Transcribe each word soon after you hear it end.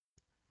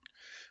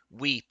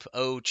Weep,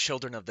 O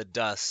children of the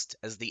dust,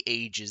 as the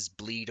ages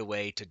bleed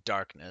away to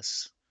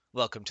darkness.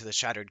 Welcome to the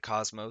Shattered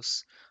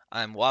Cosmos.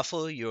 I'm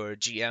Waffle, your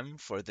GM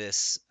for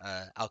this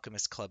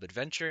Alchemist Club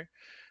adventure.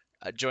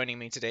 Joining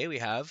me today, we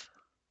have.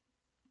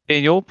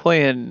 Daniel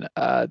playing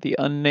the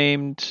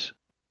unnamed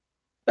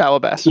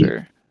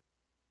Alabaster.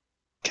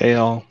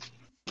 Kale,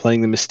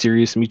 playing the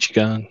mysterious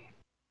Michigan.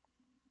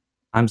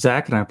 I'm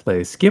Zach, and I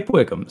play Skip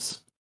Wiggums.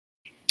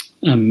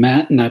 I'm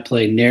Matt, and I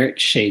play Narek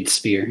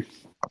Shadespear.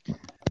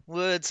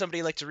 Would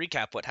somebody like to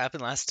recap what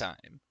happened last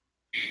time?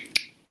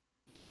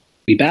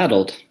 We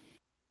battled.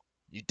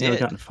 You Yeah, we did.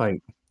 got in a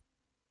fight.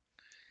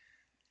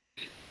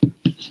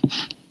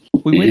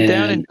 We went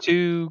down And-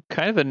 into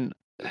kind of an.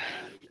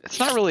 It's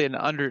not really an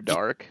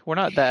underdark. We're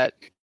not that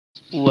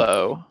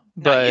low,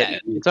 but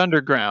yet. it's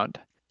underground.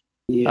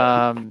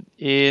 Yeah.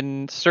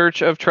 In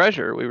search of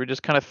treasure, we were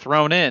just kind of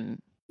thrown in.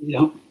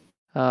 Yep.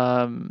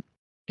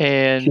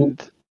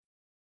 And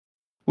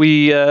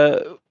we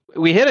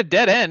hit a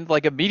dead end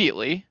like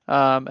immediately,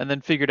 and then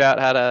figured out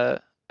how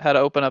to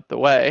open up the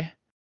way.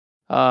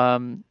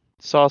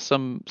 Saw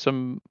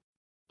some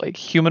like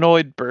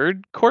humanoid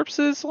bird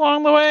corpses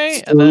along the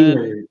way, and then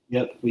Stringer.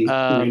 Yep. We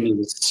ran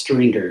into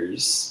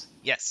stringers.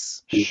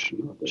 Yes.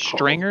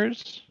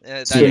 stringers.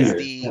 That is Stringers,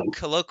 the yeah.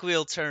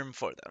 colloquial term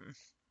for them.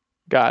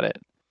 Got it.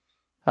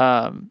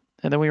 And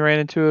then we ran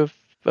into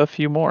a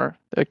few more.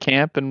 A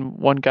camp and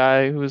one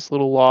guy who was a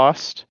little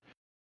lost.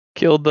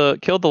 Killed the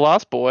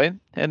lost boy,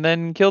 and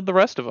then killed the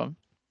rest of them.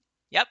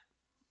 Yep.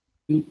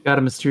 Got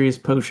a mysterious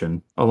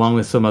potion, along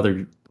with some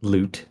other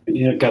loot.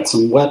 Yeah, got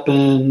some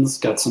weapons,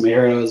 got some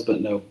arrows,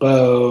 but no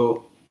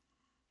bow.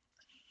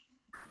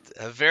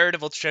 A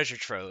veritable treasure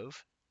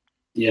trove.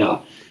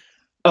 Yeah.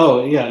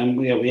 Oh, yeah, and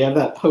we have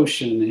that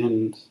potion,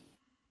 and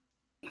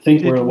I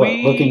think Did we're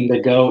we- looking to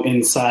go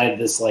inside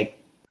this, like,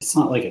 it's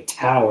not like a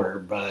tower,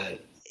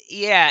 but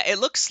Yeah, it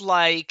looks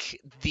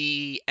like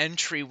the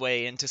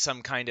entryway into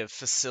some kind of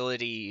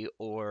facility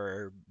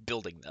or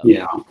building, though.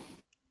 yeah.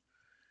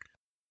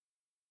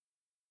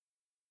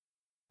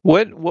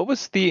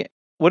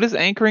 What does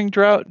anchoring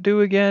drought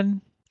do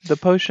again? The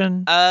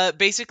potion?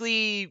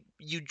 Basically,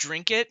 you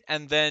drink it,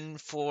 and then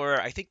for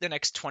I think the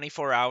next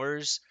 24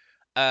 hours,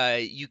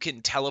 you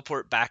can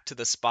teleport back to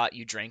the spot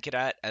you drank it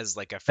at as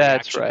like a free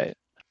That's action. right.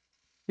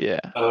 Yeah.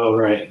 Oh,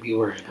 right. We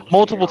were able to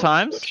Multiple figure out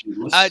times? what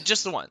potion was.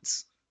 Just the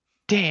once.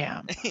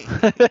 Damn.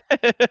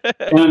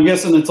 And I'm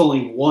guessing it's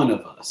only one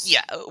of us.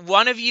 Yeah,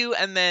 one of you,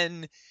 and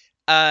then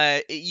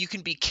you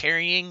can be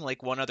carrying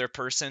like one other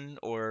person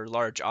or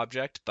large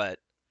object, but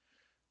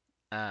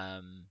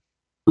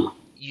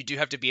you do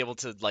have to be able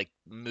to like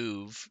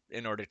move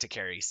in order to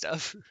carry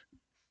stuff.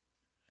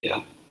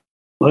 Well,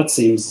 that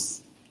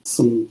seems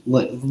some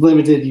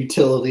limited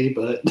utility,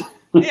 but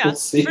Yeah, we'll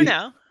see. for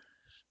now.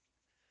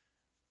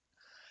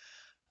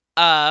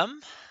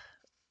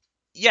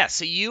 Yeah,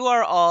 so you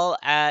are all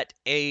at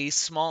a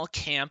small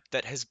camp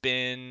that has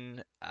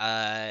been,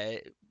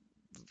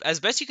 as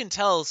best you can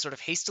tell, sort of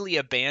hastily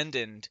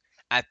abandoned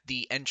at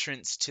the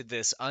entrance to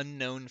this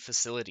unknown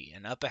facility.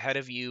 And up ahead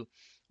of you,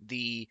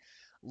 the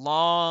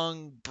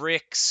long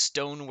brick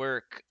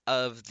stonework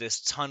of this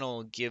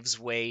tunnel gives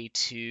way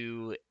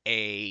to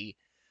a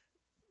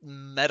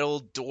metal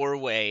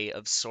doorway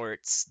of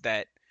sorts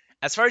that,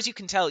 as far as you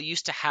can tell,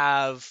 used to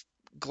have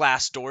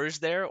glass doors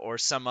there or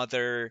some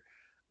other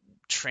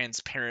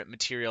transparent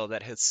material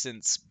that has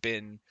since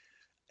been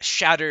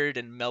shattered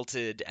and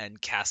melted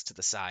and cast to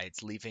the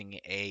sides, leaving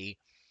a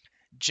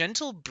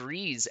gentle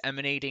breeze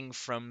emanating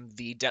from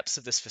the depths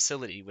of this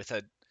facility with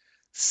a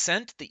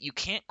scent that you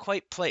can't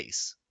quite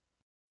place.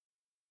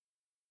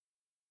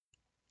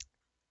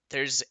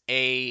 There's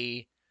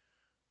a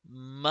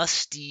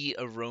musty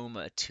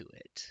aroma to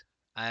it.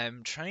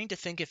 I'm trying to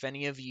think if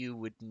any of you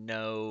would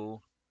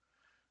know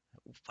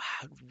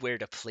where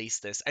to place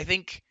this. I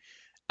think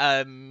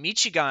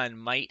Michigan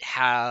might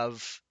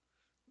have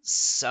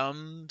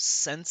some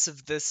sense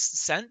of this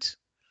scent.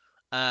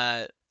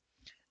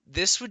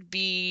 This would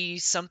be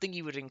something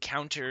you would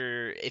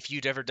encounter if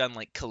you'd ever done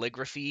like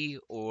calligraphy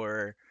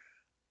or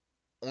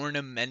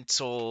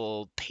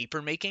ornamental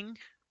paper making.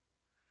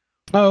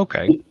 Oh,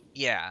 okay.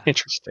 Yeah,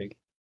 Interesting.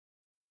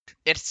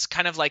 it's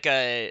kind of like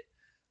a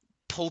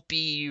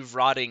pulpy,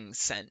 rotting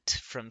scent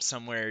from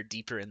somewhere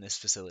deeper in this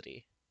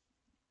facility.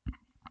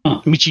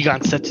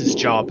 Michigan sets his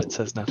job and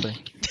says nothing.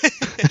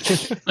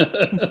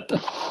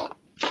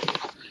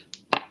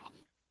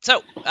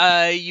 So,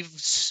 you've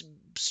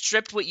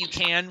stripped what you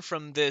can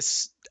from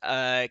this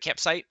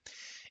campsite.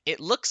 It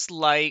looks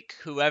like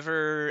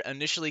whoever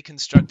initially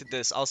constructed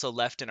this also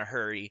left in a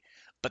hurry,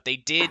 but they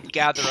did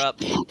gather up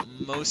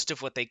most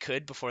of what they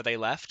could before they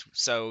left.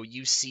 So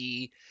you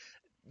see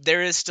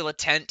there is still a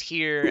tent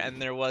here, and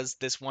there was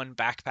this one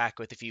backpack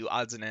with a few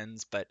odds and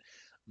ends, but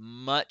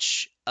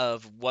much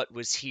of what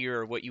was here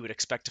or what you would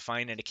expect to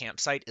find in a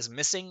campsite is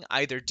missing,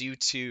 either due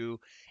to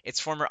its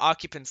former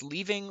occupants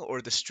leaving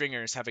or the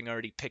stringers having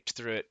already picked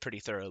through it pretty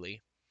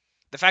thoroughly.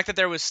 The fact that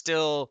there was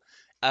still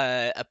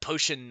a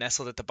potion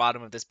nestled at the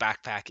bottom of this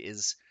backpack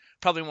is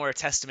probably more a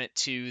testament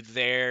to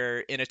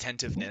their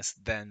inattentiveness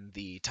than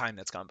the time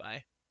that's gone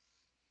by.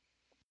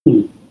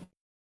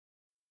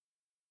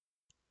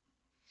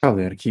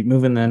 Probably ought to keep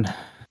moving then.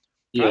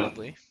 Yeah.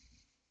 Probably.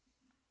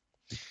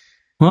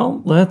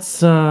 Well,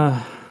 let's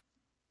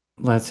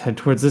head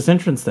towards this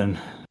entrance then.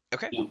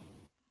 Okay. Yeah.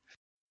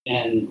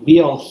 And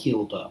we all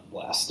healed up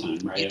last time,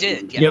 right? You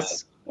did, Yep.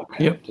 yes.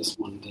 Okay. Yep. Just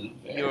wanted to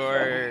verify.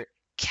 Your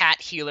cat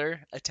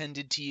healer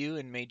attended to you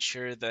and made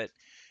sure that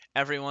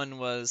everyone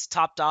was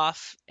topped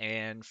off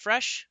and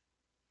fresh.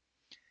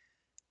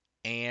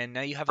 And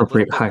now you have a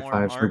little Appropriate bit high more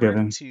fives were armor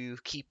given. to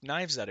keep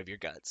knives out of your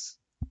guts.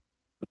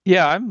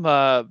 Yeah,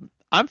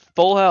 I'm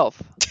full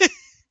health. Did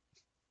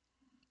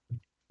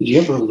you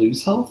ever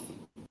lose health?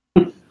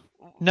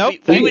 Nope,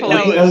 We would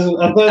thankfully. know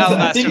if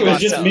I think it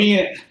was just Alastair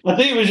me. I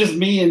think it was just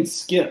me and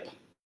Skip.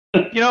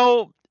 You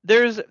know,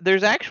 there's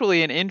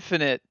actually an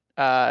infinite.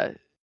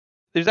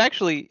 There's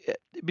actually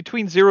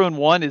between 0 and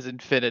 1 is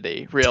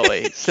infinity,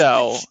 really.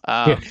 So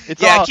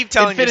it's Yeah, all keep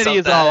telling infinity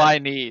yourself is all that. I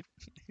need.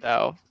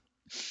 So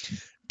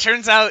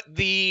Turns out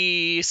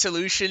the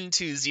solution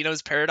to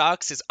Zeno's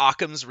paradox is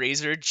Occam's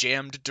razor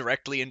jammed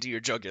directly into your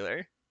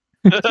jugular.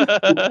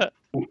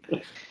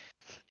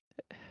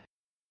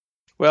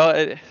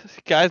 well,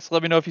 guys,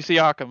 let me know if you see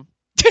Occam.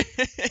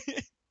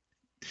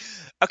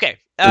 Okay, Isn't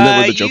that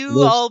where the Joker you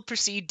lives? all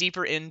proceed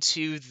deeper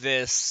into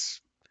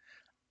this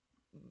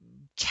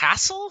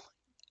castle.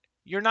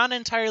 You're not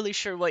entirely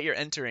sure what you're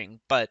entering,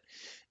 but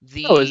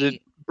the Oh, is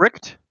it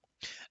bricked?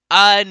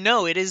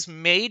 no, it is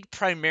made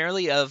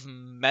primarily of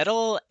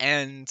metal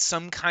and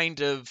some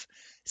kind of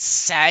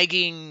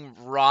sagging,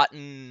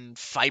 rotten,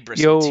 fibrous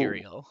Yo.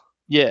 material.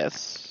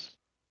 Yes.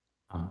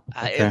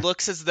 Okay. It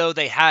looks as though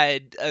they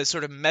had a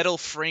sort of metal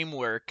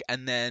framework,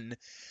 and then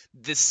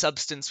this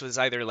substance was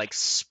either like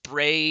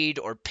sprayed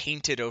or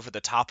painted over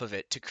the top of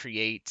it to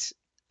create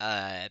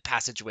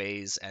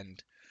passageways.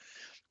 And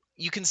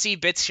you can see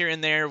bits here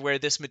and there where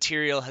this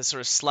material has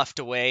sort of sloughed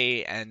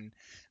away and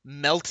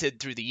melted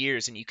through the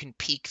years, and you can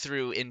peek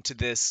through into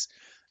this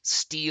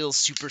steel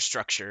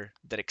superstructure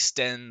that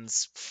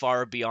extends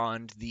far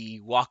beyond the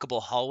walkable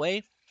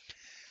hallway.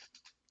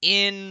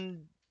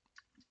 In,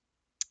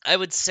 I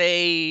would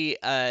say,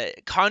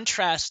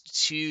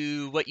 contrast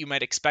to what you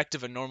might expect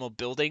of a normal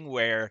building,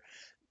 where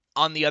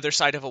on the other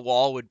side of a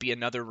wall would be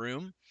another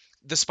room,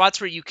 the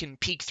spots where you can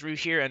peek through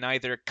here and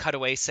either cut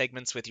away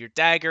segments with your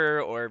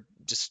dagger or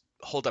just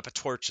hold up a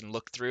torch and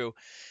look through,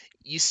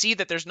 you see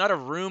that there's not a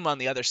room on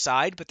the other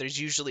side, but there's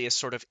usually a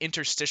sort of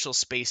interstitial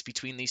space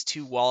between these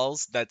two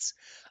walls that's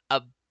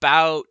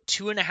about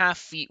 2.5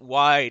 feet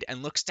wide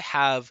and looks to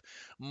have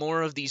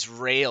more of these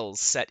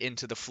rails set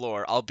into the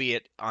floor,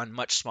 albeit on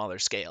much smaller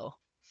scale.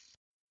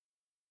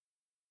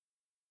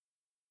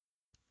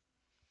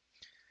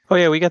 Oh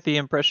yeah, we got the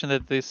impression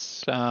that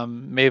this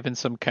may have been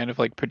some kind of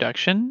like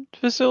production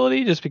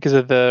facility just because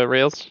of the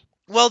rails.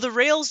 Well, the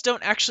rails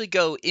don't actually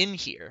go in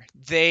here.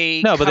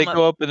 They No, but they come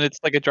go up and it's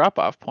like a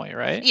drop-off point,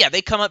 right? Yeah,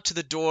 they come up to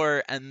the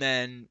door and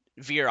then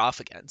veer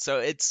off again. So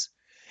it's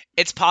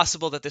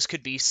possible that this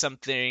could be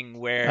something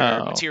where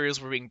Oh. materials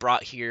were being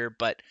brought here,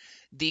 but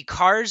the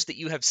cars that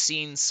you have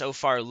seen so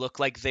far look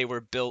like they were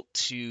built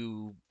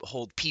to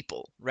hold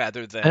people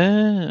rather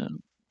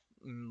than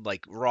Oh.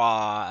 like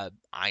raw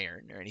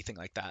iron or anything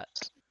like that.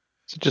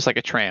 So just like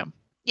a tram.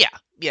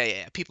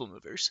 Yeah, people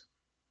movers.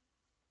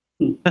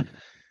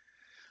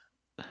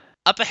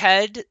 Up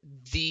ahead,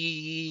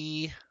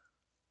 the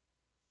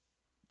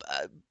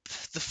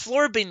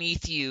floor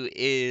beneath you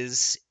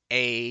is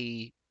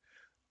a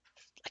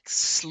like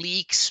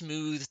sleek,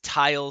 smooth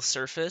tile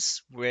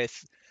surface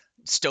with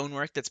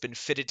stonework that's been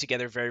fitted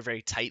together very,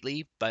 very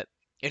tightly, but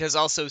it has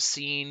also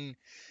seen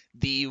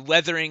the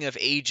weathering of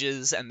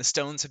ages, and the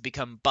stones have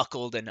become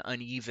buckled and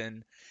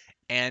uneven.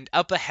 And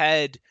up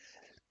ahead,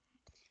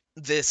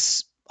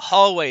 this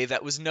hallway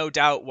that was no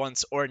doubt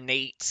once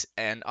ornate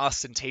and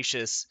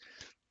ostentatious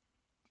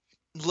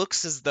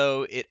looks as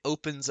though it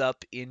opens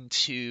up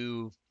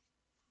into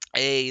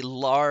a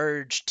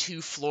large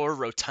 2-floor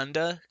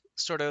rotunda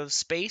sort of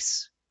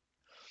space.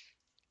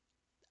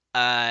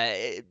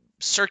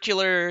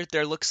 Circular,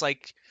 there looks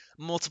like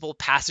multiple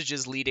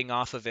passages leading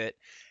off of it.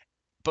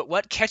 But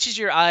what catches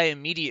your eye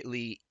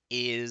immediately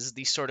is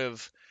the sort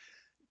of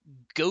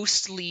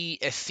ghostly,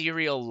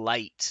 ethereal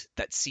light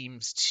that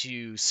seems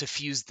to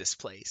suffuse this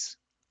place.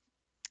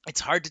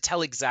 It's hard to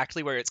tell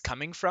exactly where it's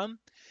coming from.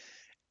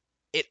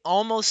 It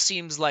almost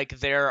seems like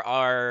there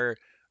are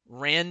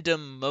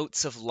random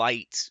motes of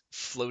light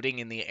floating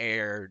in the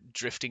air,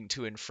 drifting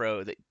to and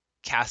fro, that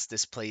cast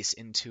this place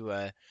into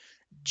a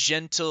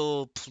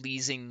gentle,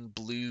 pleasing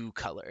blue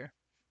color.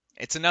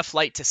 It's enough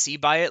light to see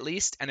by, at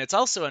least, and it's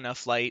also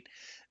enough light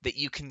that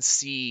you can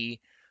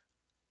see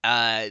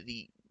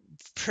the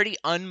pretty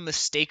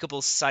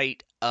unmistakable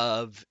sight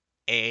of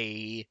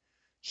a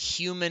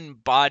human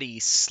body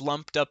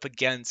slumped up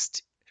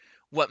against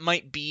what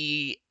might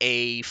be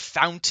a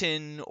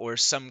fountain or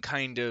some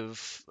kind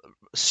of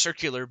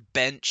circular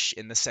bench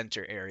in the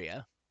center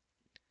area.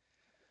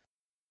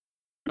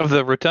 Of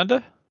the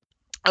rotunda?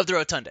 Of the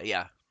rotunda,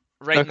 yeah.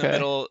 right in the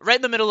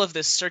Okay. middle of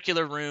this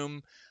circular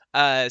room.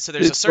 So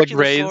there's a It's like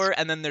circular raised. floor,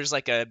 and then there's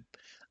like a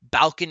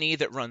balcony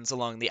that runs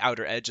along the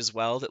outer edge as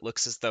well. That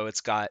looks as though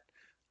it's got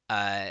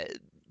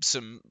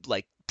some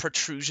like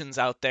protrusions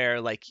out there,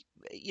 like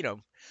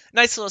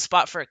nice little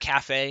spot for a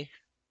cafe.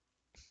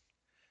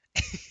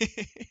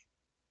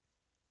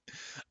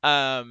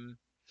 um,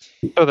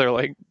 Oh, they're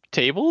like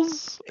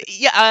tables?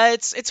 yeah,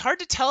 it's hard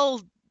to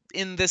tell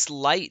in this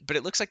light, but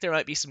it looks like there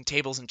might be some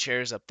tables and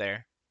chairs up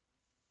there.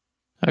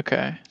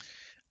 Okay.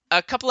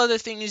 A couple other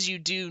things you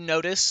do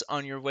notice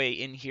on your way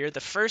in here.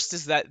 The first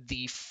is that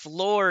the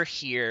floor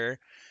here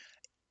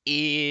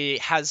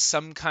has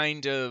some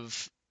kind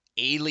of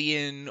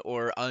alien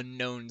or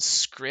unknown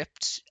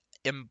script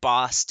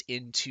embossed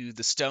into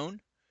the stone.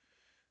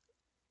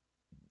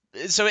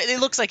 So it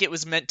looks like it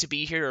was meant to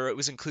be here, or it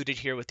was included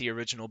here with the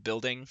original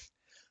building,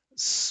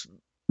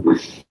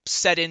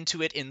 set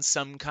into it in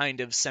some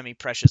kind of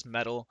semi-precious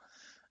metal.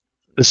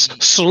 This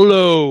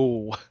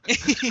slow.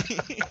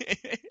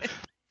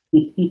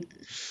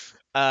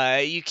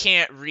 You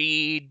can't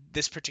read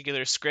this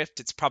particular script.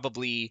 It's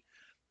probably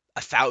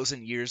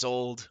 1,000 years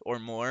old or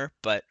more,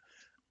 but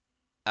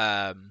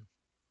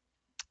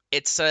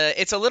it's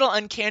a little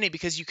uncanny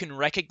because you can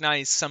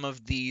recognize some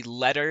of the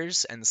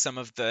letters and some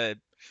of the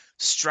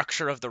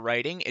structure of the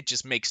writing. It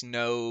just makes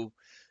no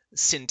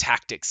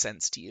syntactic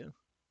sense to you.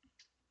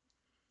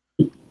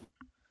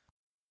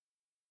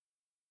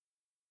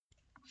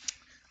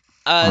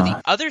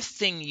 The other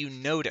thing you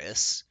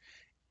notice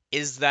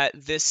is that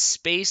this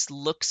space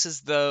looks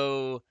as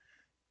though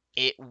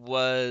it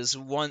was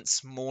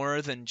once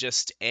more than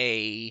just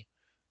a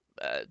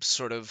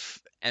sort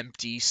of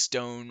empty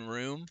stone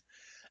room.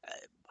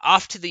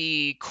 Off to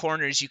the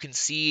corners, you can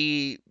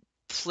see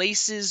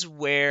places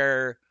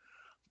where...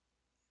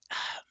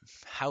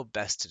 How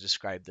best to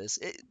describe this?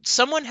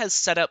 Someone has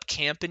set up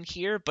camp in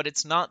here, but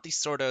it's not the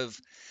sort of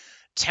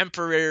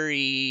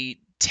temporary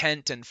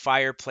tent and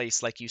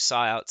fireplace like you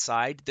saw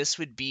outside. This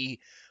would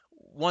be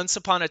once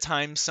upon a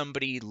time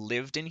somebody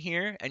lived in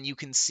here, and you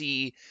can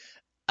see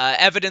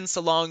evidence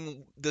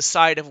along the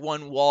side of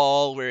one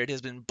wall where it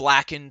has been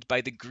blackened by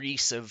the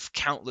grease of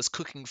countless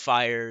cooking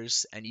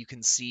fires, and you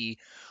can see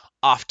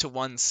off to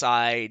one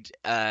side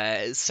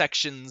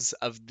sections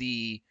of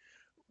the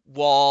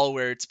wall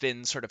where it's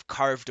been sort of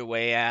carved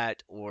away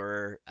at,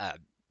 or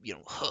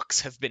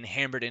hooks have been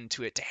hammered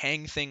into it to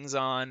hang things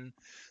on.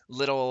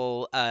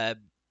 Little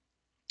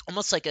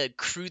almost like a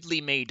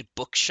crudely made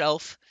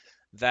bookshelf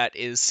that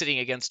is sitting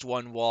against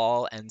one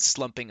wall and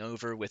slumping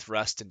over with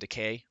rust and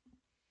decay.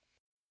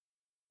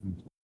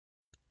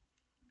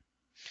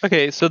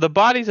 Okay, so the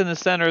body's in the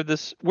center of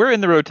this. We're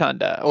in the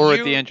rotunda, or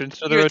at the entrance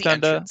to the You're at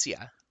rotunda. the entrance,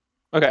 yeah.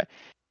 Okay.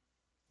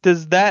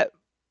 Is that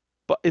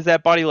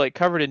body like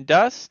covered in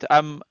dust?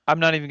 I'm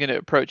not even going to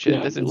approach it.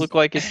 Yeah, Does it it's- look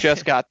like it's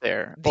just got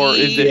there, or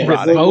is it Yeah,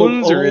 rotted?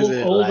 bones, or is old,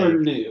 it old or like-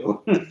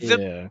 new?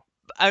 Yeah.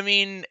 I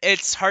mean,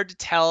 it's hard to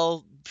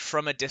tell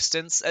from a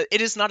distance. It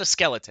is not a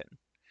skeleton.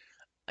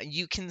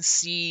 You can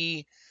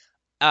see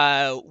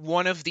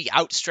one of the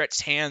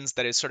outstretched hands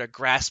that is sort of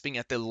grasping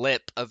at the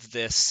lip of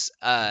this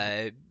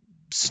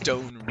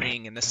stone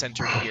ring in the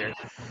center here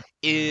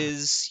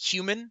is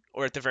human,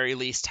 or at the very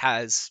least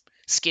has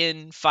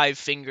skin, 5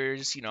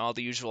 fingers, all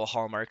the usual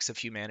hallmarks of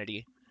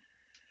humanity.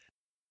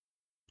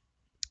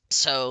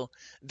 So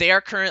they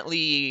are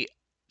currently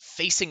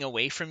facing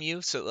away from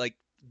you, so like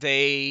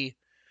they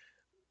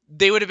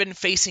would have been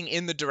facing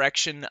in the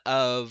direction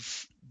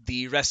of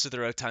the rest of the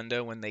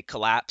rotunda when they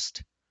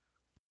collapsed.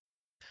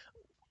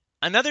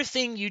 Another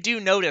thing you do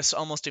notice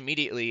almost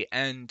immediately,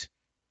 and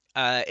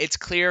it's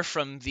clear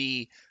from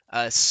the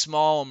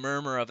small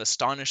murmur of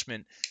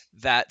astonishment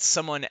that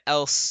someone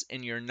else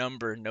in your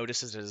number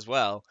notices it as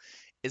well,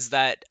 is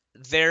that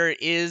there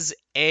is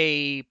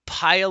a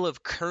pile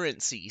of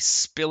currency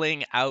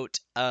spilling out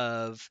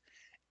of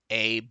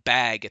a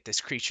bag at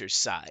this creature's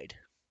side.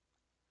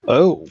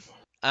 Oh.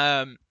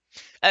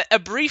 A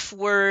brief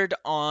word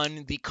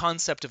on the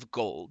concept of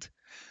gold.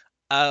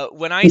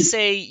 When I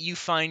say you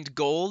find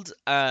gold,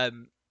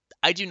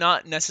 I do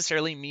not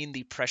necessarily mean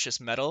the precious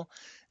metal.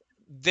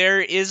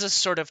 There is a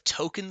sort of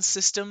token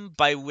system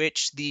by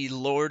which the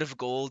Lord of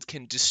Gold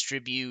can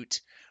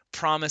distribute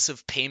promise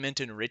of payment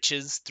and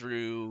riches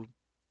through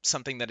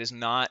something that is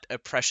not a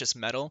precious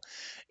metal.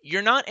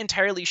 You're not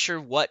entirely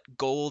sure what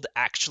gold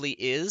actually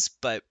is,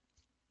 but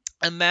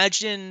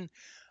imagine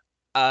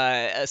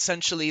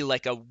essentially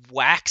like a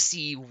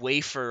waxy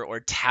wafer or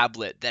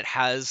tablet that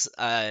has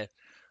a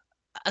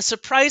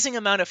surprising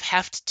amount of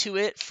heft to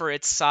it for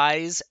its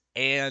size,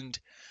 and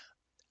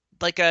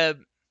like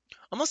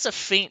almost a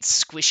faint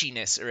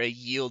squishiness or a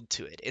yield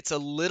to it. It's a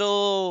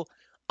little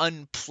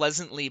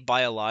unpleasantly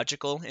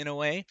biological in a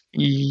way.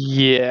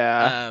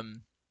 Yeah.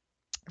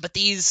 But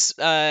these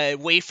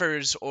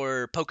wafers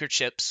or poker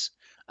chips,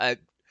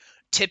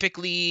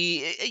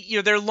 typically,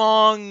 their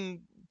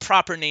long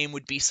proper name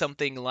would be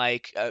something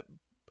like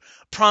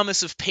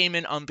promise of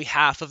payment on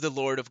behalf of the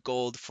Lord of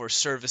Gold for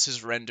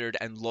services rendered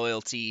and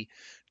loyalty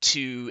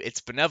to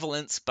its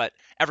benevolence, but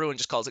everyone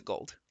just calls it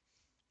gold.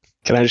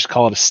 Can I just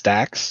call it a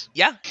stacks?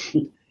 Yeah,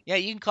 you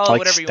can call I it like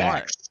whatever you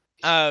want. stacks.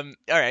 All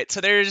right,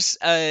 so there's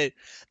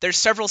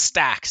several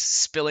stacks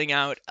spilling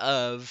out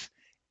of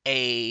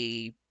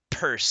a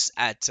purse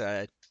at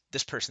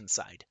this person's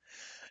side.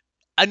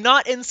 A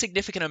not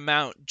insignificant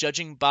amount,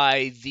 judging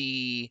by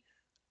the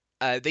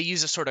they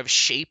use a sort of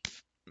shape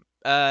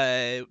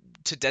to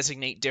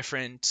designate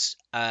different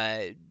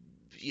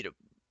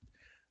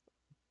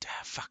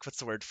what's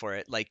the word for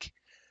it? Like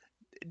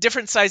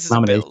different sizes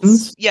of bills.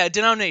 Denominations? Yeah,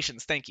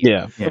 denominations. Thank you.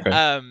 Yeah. Yeah. Okay.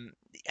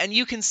 And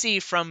you can see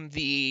from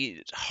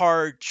the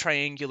hard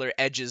triangular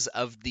edges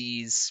of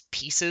these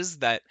pieces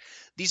that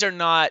these are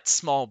not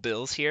small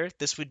bills here.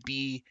 This would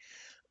be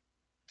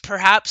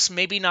perhaps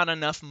maybe not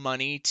enough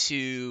money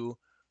to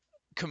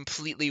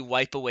completely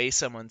wipe away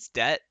someone's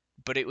debt,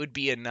 but it would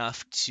be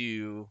enough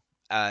to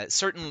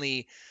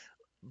certainly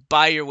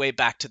buy your way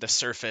back to the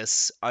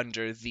surface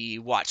under the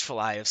watchful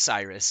eye of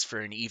Cyrus for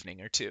an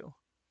evening or two.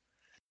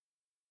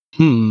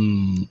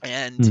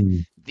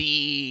 And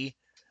the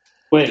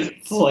Wait,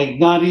 it's like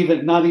not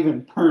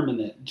even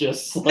permanent.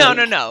 Just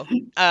like... no.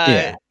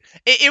 Yeah.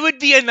 It would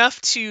be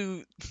enough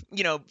to,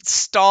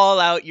 stall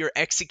out your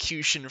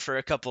execution for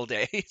a couple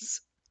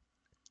days.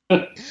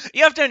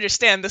 You have to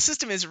understand, the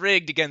system is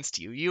rigged against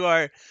you. You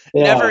are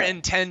never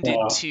intended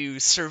to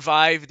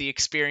survive the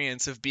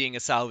experience of being a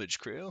salvage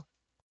crew.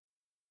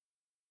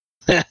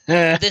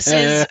 This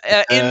is,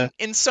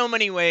 in so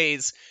many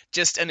ways,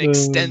 just an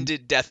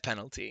extended death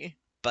penalty.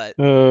 But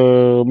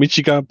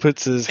Michigan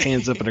puts his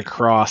hands up in a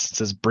cross and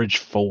says Bridge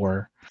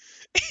 4.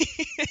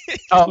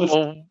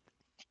 Oh,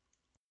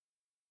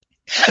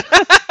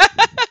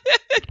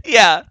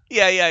 yeah,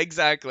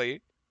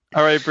 exactly.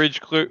 all right,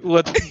 bridge crew.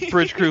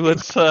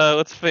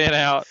 Let's fan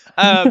out.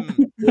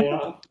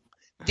 Yeah.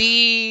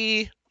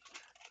 The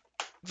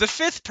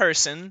fifth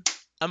person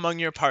among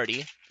your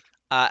party,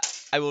 I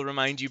will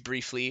remind you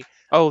briefly,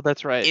 Oh,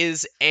 that's right.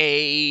 is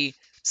a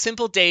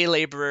simple day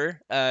laborer,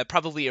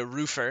 probably a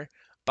roofer,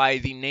 by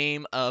the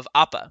name of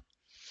Appa.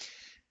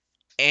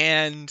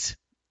 And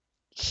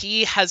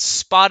he has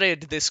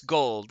spotted this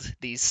gold,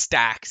 these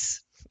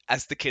stacks,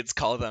 as the kids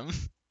call them.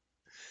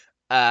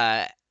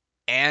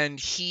 And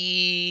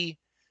he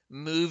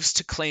moves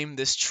to claim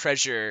this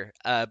treasure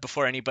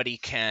before anybody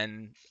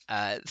can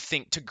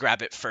think to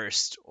grab it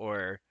first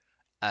or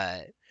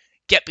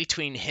get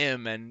between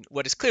him and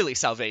what is clearly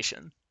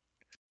salvation.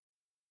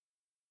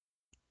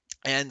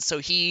 And so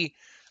he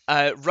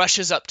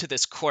rushes up to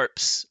this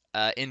corpse,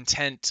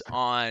 intent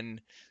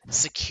on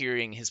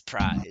securing his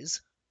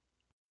prize.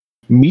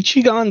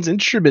 Michigan's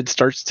instrument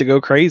starts to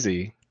go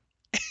crazy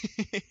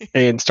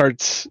and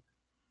starts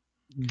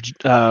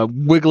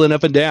wiggling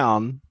up and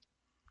down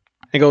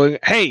and going,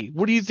 "Hey,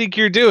 what do you think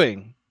you're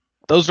doing?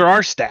 Those are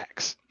our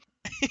stacks.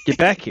 Get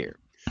back here."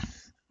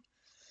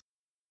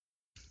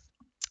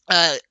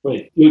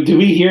 Wait, do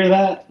we hear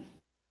that?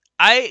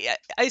 I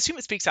assume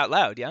it speaks out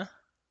loud, yeah?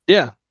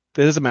 Yeah,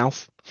 it is a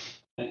mouth.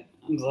 I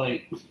was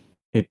like,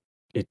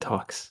 It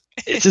talks.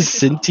 It's a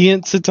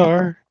sentient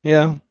sitar.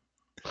 Yeah.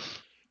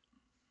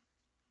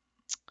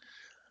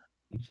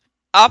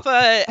 Appa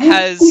I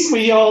has think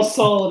we all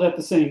saw it at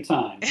the same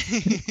time.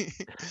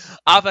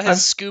 Appa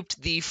has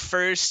scooped the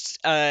first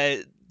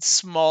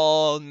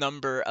small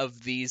number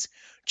of these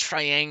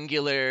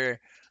triangular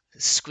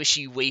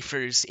squishy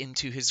wafers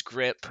into his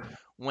grip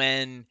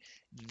when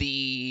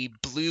the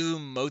blue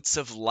motes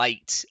of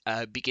light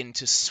begin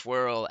to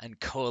swirl and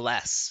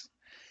coalesce.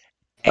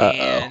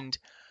 And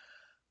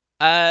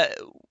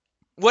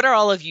what are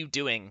all of you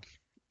doing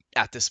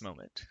at this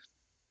moment?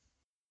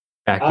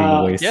 Backing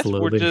away Yes, slowly.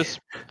 we're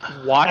just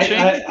watching.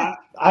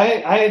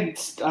 I'd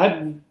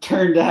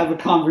turned to have a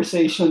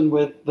conversation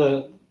with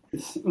the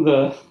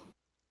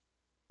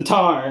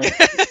guitar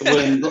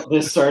when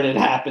this started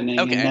happening,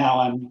 Okay. and now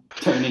I'm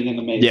turning in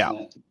amazement. Yeah.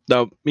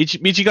 No,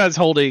 Michigan's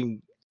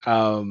holding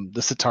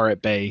the sitar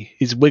at bay.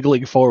 He's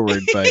wiggling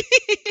forward, but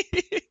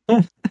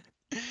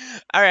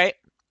All right.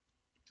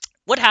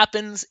 What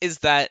happens is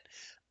that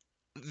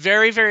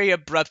very, very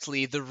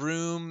abruptly, the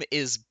room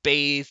is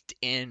bathed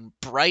in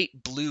bright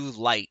blue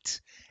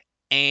light.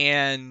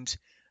 And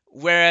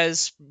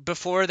whereas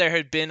before there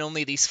had been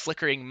only these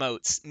flickering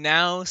motes,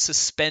 now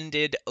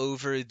suspended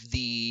over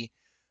the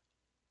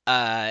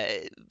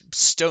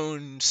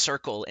stone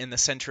circle in the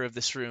center of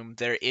this room,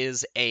 there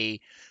is a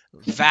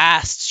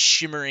vast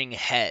shimmering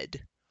head.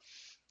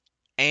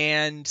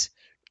 And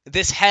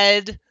this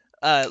head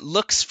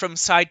looks from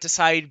side to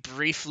side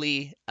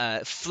briefly,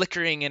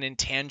 flickering and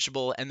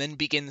intangible, and then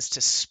begins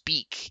to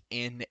speak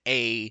in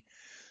a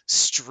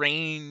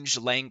strange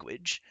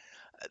language.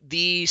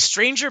 The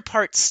stranger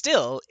part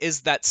still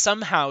is that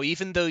somehow,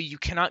 even though you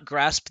cannot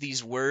grasp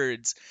these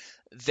words,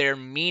 their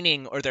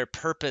meaning or their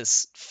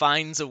purpose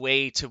finds a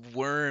way to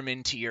worm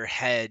into your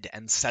head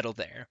and settle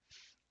there.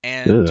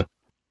 And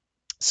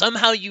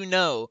somehow you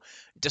know,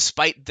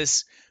 despite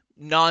this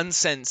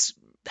nonsense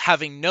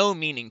having no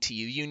meaning to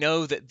you, you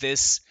know that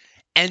this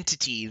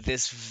entity,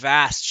 this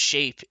vast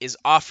shape, is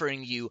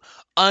offering you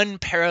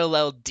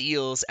unparalleled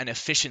deals and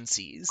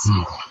efficiencies.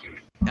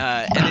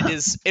 and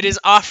it is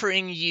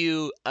offering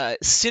you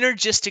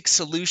synergistic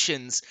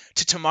solutions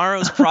to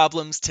tomorrow's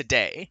problems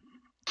today.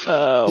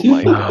 Oh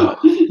my god.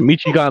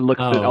 Michigan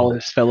looks at Oh. all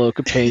his fellow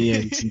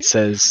companions and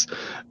says,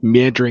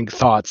 "Meandering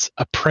thoughts,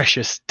 a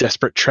precious,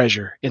 desperate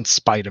treasure in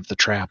spite of the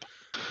trap."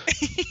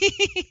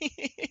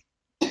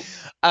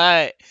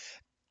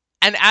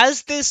 And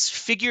as this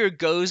figure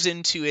goes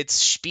into its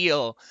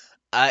spiel,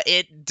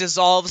 it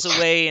dissolves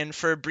away, and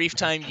for a brief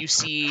time you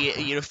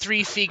see,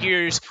 three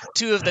figures,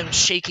 two of them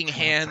shaking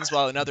hands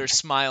while another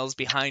smiles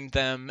behind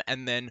them,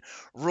 and then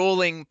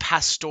rolling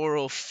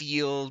pastoral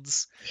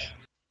fields.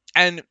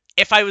 And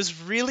if I was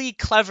really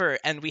clever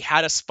and we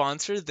had a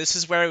sponsor, this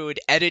is where I would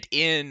edit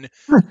in.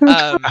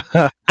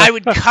 I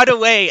would cut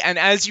away, and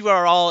as you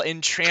are all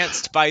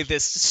entranced by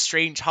this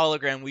strange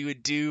hologram, we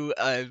would do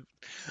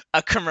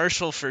a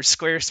commercial for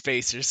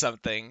Squarespace or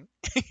something.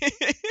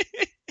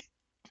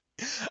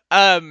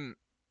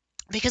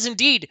 Because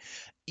indeed,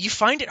 you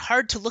find it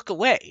hard to look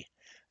away,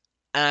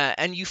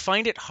 and you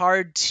find it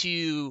hard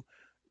to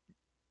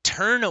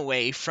turn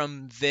away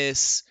from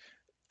this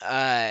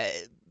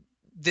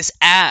this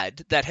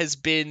ad that has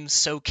been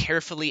so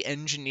carefully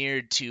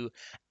engineered to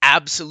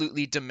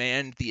absolutely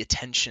demand the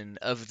attention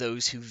of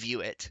those who view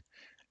it.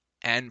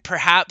 And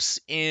perhaps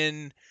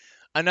in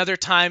another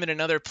time in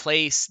another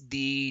place,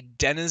 the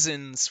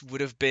denizens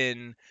would have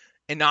been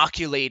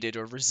inoculated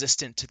or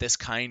resistant to this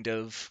kind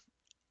of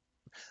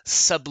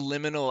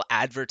subliminal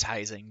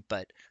advertising,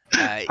 but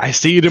I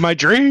see it in my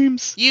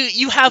dreams.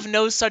 you have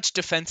no such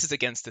defenses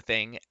against the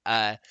thing,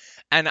 and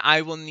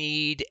I will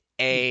need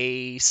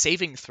a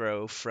saving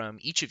throw from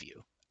each of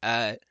you.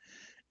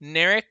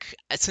 Narek,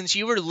 since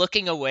you were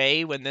looking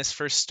away when this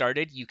first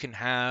started, you can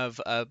have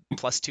a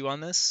 +2 on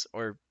this,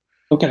 or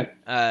Okay.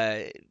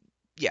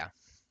 yeah.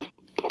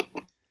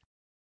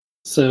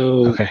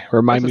 So Okay,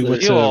 remind me This is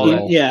what's a a roll.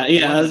 roll. yeah,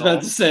 One I was is all.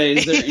 about to say,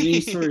 is there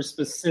any sort of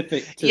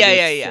specific to Yeah,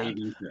 this yeah.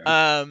 saving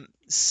throw?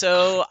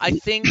 So I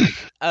think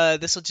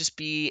this will just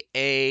be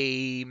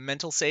a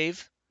mental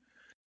save.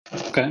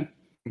 Okay.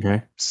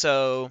 Okay.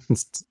 So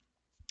It's-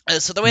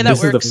 so the way that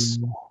this is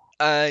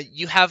works,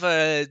 you have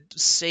a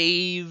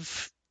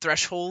save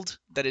threshold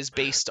that is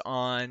based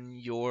on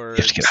your You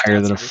have to get higher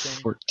stats than and a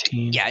everything.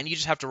 14. Yeah, and you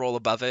just have to roll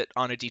above it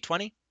on a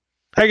d20.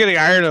 I getting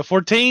higher than a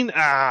 14?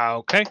 Ah,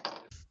 okay.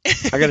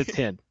 I got a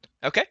 10.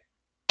 Okay.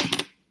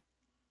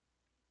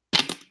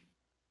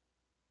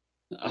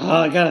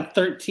 Oh, I got a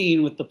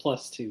 13 with the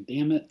 +2.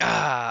 Damn it.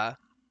 Ah,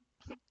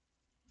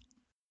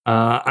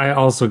 I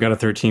also got a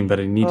 13, but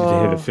I needed to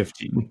hit Oh. a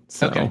 15.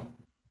 So. Okay.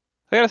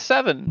 I got a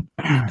 7.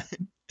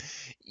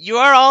 you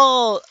are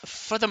all,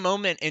 for the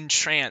moment,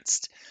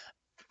 entranced.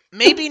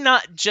 Maybe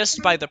not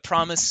just by the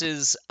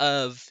promises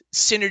of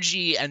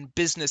synergy and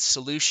business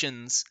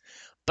solutions,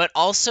 but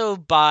also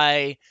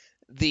by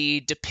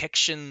the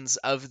depictions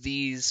of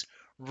these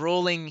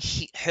rolling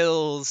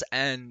hills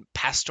and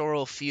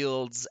pastoral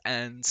fields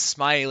and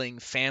smiling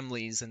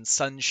families and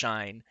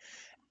sunshine.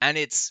 And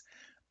it's,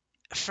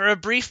 for a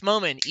brief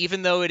moment,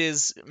 even though it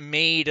is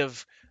made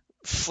of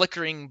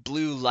flickering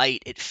blue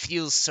light, it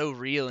feels so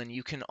real, and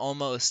you can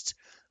almost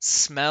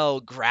smell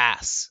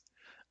grass.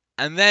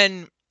 And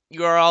then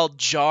you are all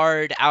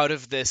jarred out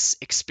of this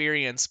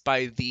experience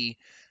by the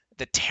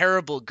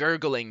terrible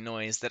gurgling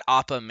noise that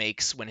Appa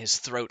makes when his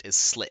throat is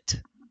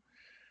slit.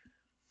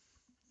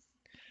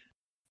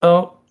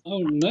 Oh, Oh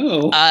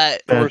no.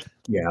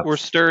 yeah. We're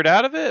stirred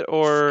out of it,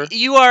 or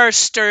You are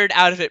stirred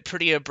out of it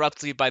pretty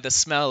abruptly by the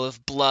smell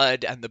of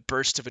blood and the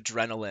burst of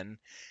adrenaline.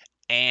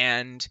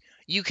 And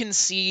you can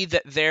see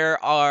that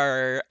there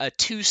are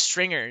two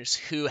stringers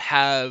who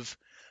have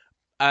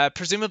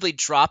presumably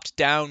dropped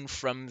down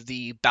from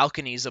the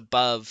balconies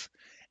above,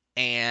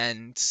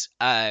 and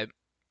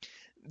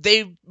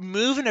they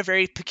move in a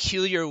very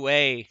peculiar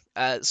way,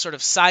 sort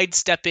of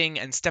sidestepping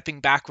and stepping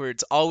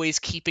backwards, always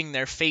keeping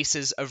their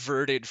faces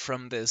averted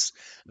from this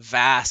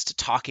vast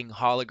talking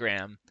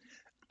hologram.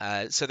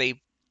 So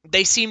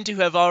they seem to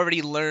have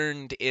already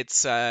learned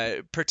its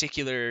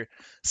particular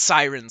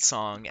siren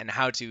song and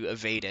how to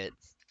evade it.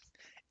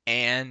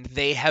 And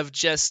they have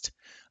just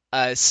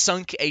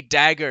sunk a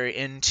dagger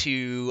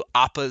into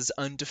Appa's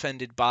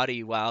undefended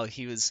body while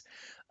he was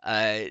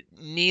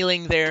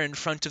kneeling there in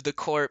front of the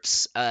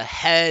corpse,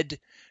 head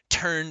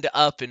turned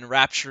up in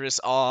rapturous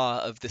awe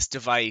of this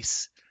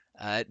device.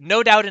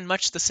 No doubt in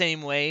much the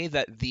same way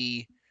that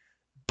the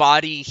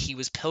body he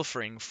was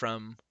pilfering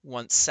from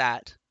once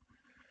sat.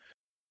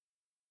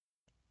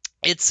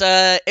 It's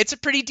a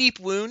pretty deep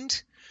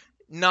wound,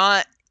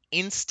 not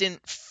instant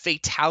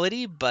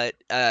fatality, but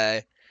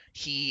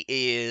he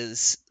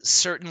is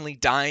certainly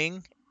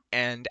dying.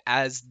 And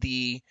as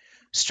the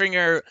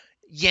stringer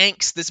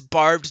yanks this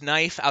barbed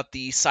knife out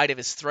the side of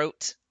his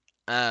throat,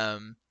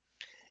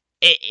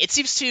 it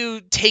seems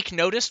to take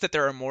notice that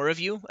there are more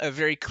of you.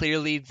 Very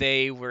clearly,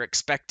 they were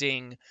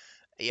expecting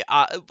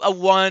a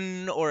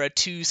 1 or a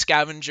 2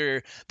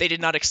 scavenger. They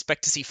did not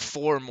expect to see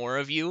 4 more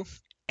of you.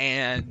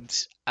 And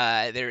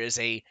there is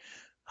a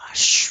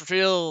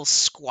shrill,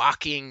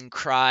 squawking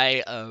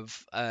cry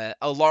of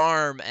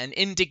alarm and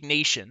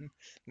indignation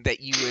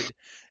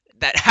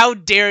that how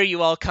dare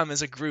you all come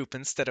as a group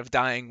instead of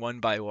dying one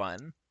by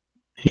one.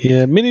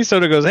 Yeah,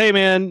 Minnesota goes, "Hey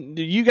man,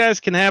 you guys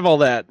can have all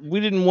that. We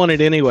didn't want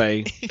it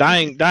anyway.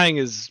 Dying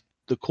is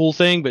the cool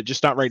thing, but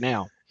just not right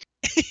now."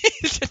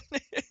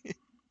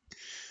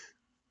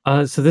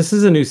 So this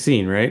is a new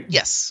scene, right?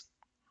 Yes.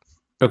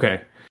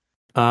 Okay.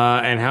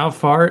 And how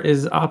far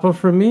is Appa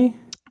from me?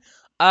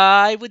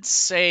 I would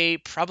say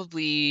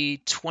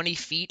probably 20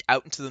 feet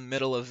out into the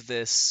middle of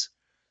this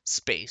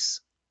space.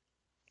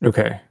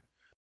 Okay.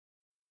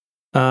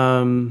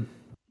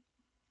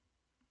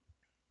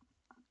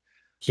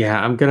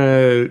 Yeah, I'm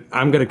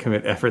gonna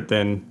commit effort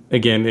then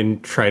again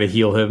and try to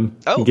heal him.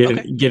 Oh, get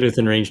okay. get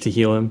within range to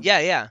heal him.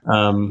 Yeah.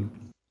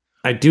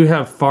 I do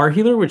have Far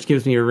Healer, which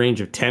gives me a range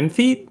of 10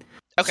 feet.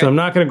 Okay. So I'm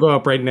not gonna go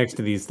up right next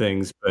to these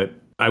things, but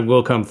I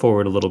will come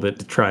forward a little bit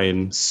to try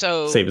and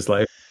save his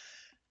life.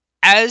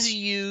 As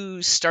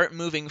you start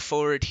moving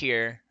forward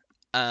here,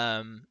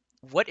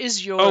 what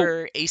is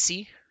your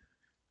AC?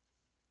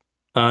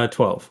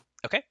 12.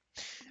 Okay.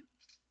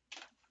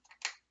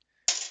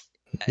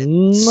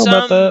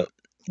 About that.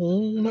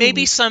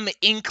 Maybe some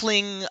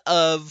inkling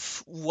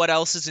of what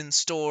else is in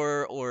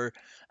store, or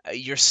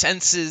your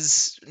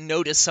senses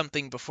notice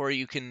something before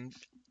you can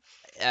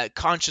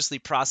consciously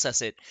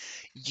process it.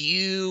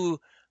 You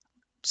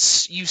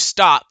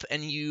stop,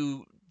 and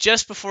you,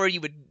 just before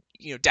you would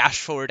dash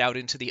forward out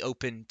into the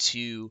open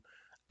to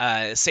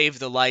save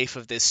the life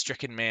of this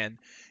stricken man,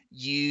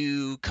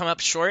 you come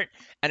up short,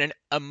 and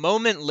a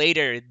moment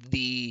later,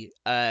 the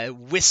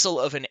whistle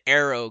of an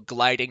arrow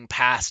gliding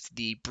past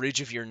the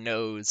bridge of your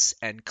nose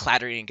and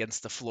clattering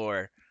against the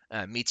floor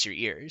meets your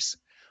ears.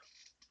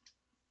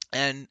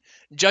 And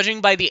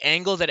judging by the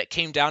angle that it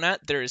came down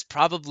at, there is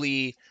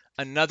probably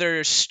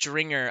another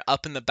stringer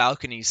up in the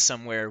balcony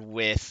somewhere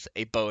with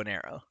a bow and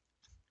arrow.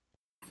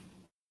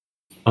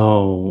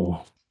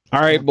 Oh. All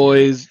right,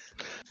 boys.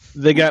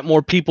 They got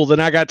more people than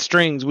I got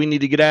strings. We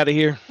need to get out of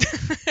here.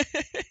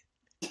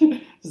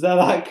 Is that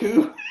a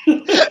haiku?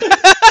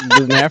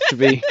 Doesn't have to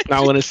be.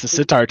 Not when it's the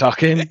sitar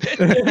talking.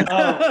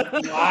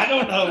 I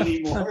don't know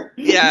anymore.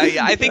 Yeah,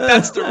 I think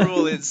that's the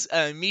rule. Is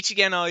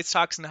Michigan always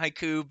talks in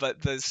haiku,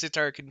 but the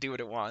sitar can do what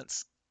it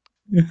wants.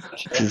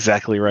 That's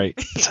exactly right.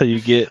 That's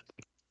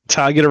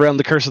how I get around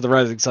the curse of the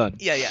rising sun.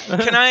 Yeah.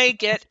 Can I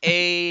get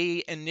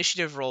a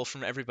initiative roll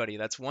from everybody?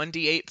 That's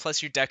 1d8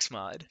 plus your dex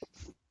mod.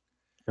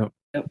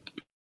 Yep.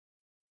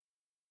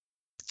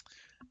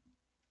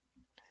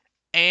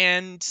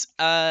 And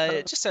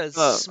just a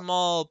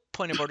small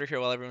point of order here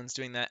while everyone's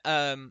doing that.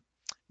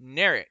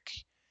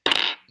 Narek,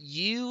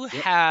 you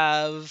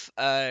have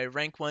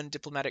rank 1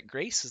 diplomatic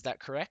grace, is that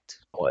correct?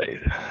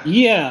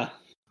 Yeah.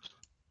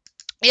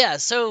 Yeah,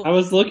 so I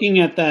was looking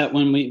at that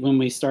when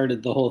we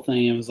started the whole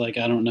thing. I was like,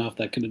 I don't know if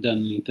that could have done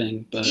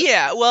anything, but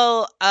yeah,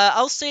 well,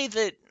 I'll say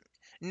that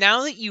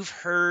now that you've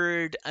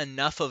heard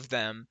enough of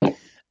them,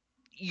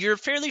 you're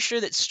fairly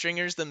sure that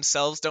stringers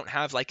themselves don't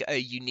have like a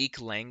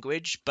unique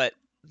language, but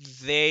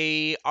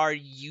they are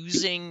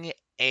using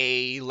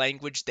a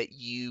language that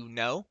you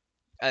know.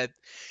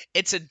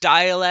 It's a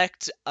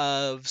dialect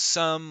of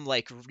some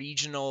like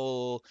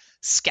regional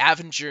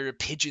scavenger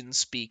pigeon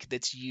speak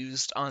that's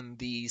used on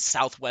the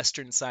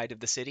southwestern side of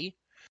the city.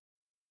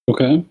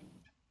 okay.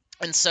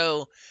 And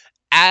so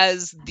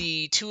as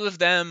the two of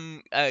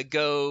them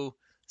go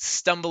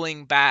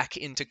stumbling back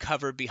into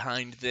cover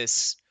behind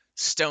this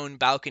stone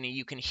balcony,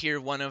 you can hear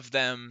one of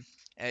them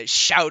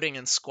shouting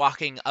and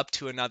squawking up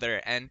to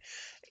another. And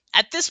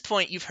at this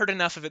point, you've heard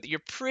enough of it that you're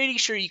pretty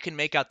sure you can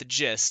make out the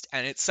gist.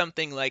 And it's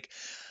something like,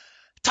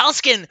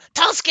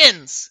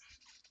 Talskins!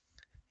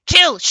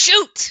 Kill!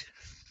 Shoot!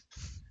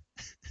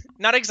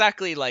 Not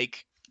exactly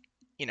like,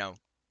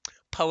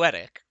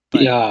 poetic.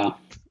 But Yeah.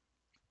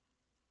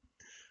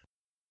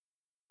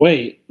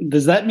 Wait,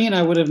 does that mean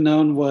I would have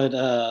known what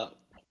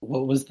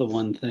was the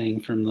one thing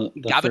from the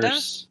Gabada?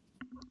 first?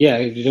 Yeah,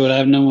 would I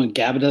have known what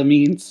Gabada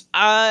means?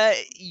 I'll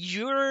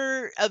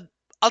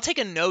take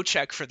a no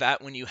check for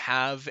that when you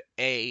have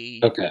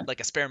a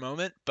spare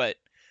moment, but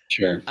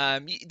Sure.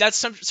 that's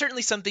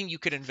certainly something you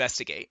could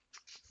investigate.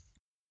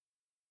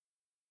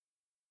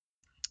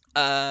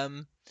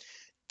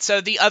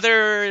 So the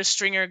other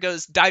stringer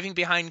goes diving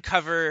behind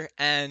cover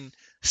and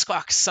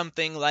squawks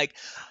something like,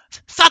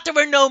 "Thought there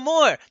were no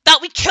more!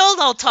 Thought we killed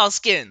all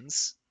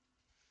Talskins!"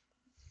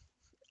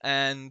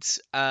 And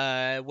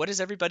what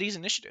is everybody's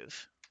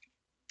initiative?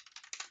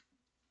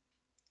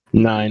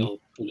 9. I'll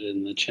put it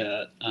in the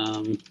chat.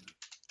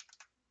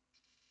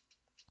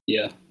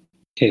 Yeah.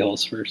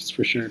 Chaos first,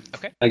 for sure.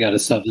 Okay. I got a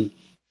 7.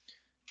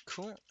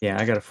 Cool. Yeah,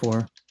 I got a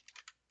 4.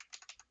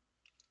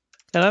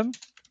 And I'm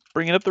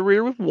bringing up the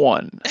rear with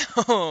 1.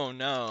 Oh,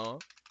 no.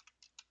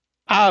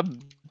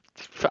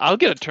 I'll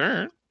get a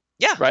turn.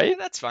 Yeah, right?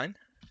 That's fine.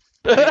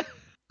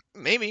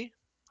 Maybe.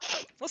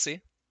 We'll see.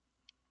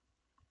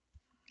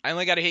 I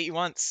only got to hit you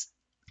once.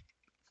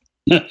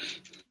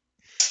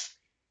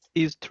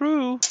 Is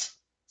true.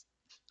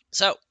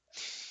 So,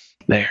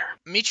 There.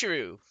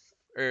 Michiru,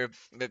 or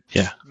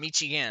Yeah.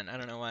 Michigan, I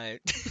don't know why.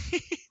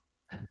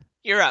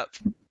 You're up.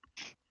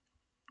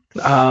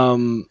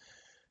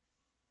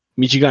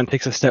 Michigan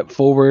takes a step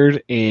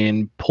forward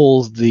and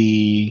pulls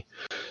the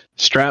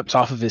straps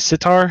off of his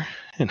sitar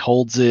and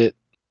holds it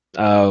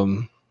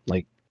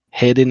like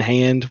head in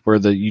hand where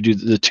you do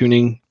the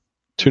tuning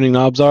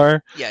knobs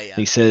are. Yeah. And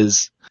he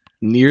says,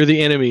 "Near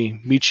the enemy,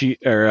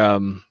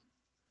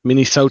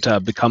 Minnesota,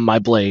 become my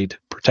blade.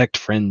 Protect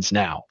friends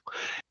now."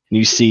 And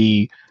you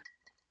see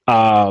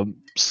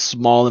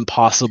small,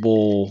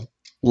 impossible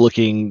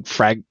looking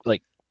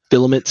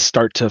filaments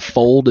start to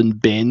fold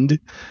and bend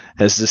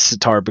as the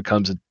sitar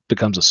becomes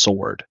a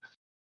sword.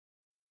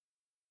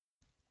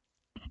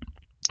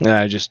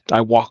 And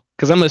I walk,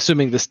 because I'm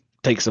assuming this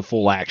takes a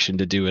full action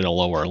to do at a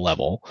lower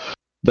level,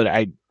 but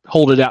I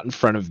hold it out in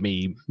front of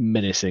me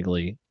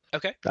menacingly.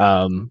 Okay.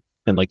 In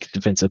like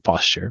defensive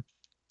posture.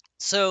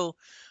 So,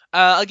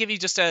 I'll give you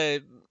just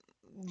a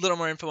little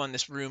more info on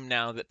this room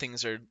now that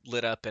things are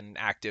lit up and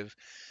active.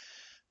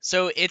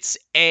 So it's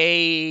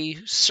a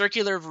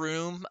circular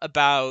room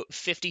about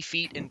 50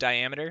 feet in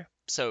diameter,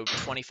 so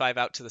 25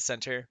 out to the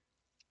center.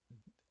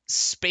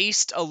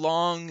 Spaced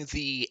along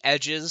the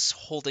edges,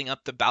 holding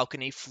up the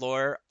balcony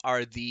floor,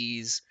 are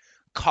these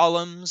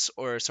columns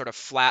or sort of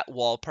flat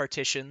wall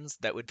partitions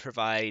that would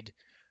provide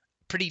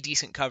pretty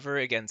decent cover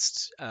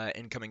against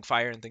incoming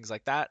fire and things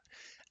like that.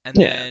 And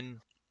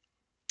then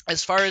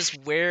as far as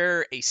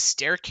where a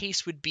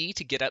staircase would be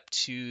to get up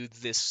to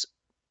this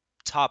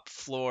top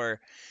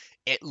floor,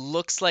 it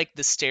looks like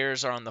the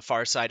stairs are on the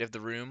far side of the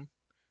room,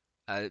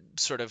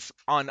 sort of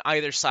on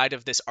either side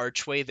of this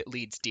archway that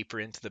leads deeper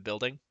into the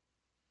building.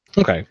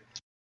 Okay.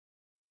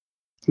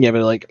 Yeah,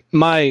 but like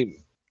my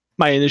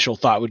initial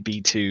thought would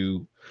be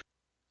to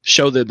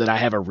show them that I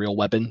have a real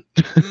weapon.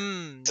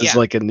 This is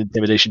like an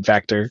intimidation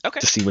factor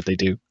to see what they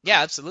do.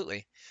 Yeah,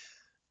 absolutely.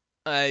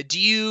 Do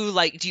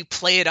you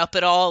play it up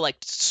at all, like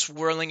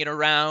swirling it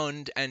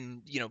around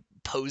and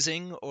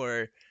posing,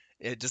 or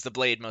does the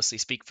blade mostly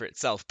speak for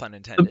itself, pun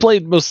intended? The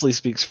blade mostly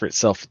speaks for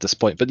itself at this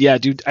point, but yeah,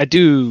 I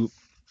do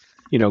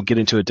get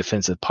into a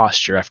defensive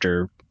posture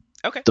after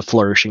the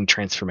flourishing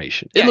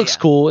transformation. It looks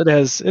cool. It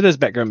has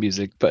background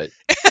music, but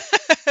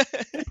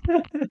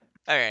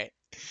all right,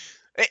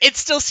 it's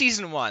still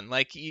season 1.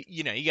 Like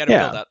you got to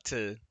build up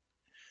to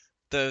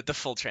the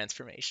full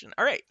transformation.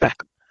 All right.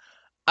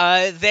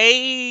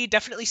 They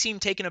definitely seem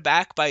taken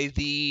aback by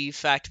the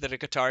fact that a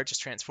guitar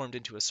just transformed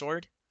into a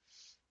sword.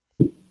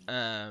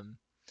 And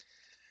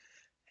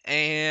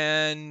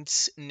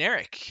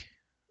Narek,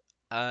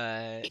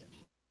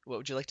 what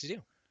would you like to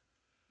do?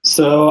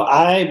 So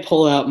I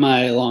pull out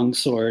my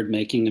longsword,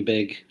 making a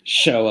big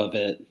show of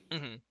it.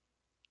 Mm-hmm.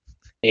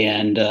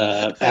 And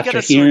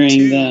after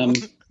hearing them,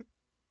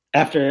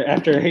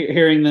 after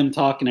hearing them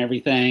talk and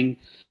everything,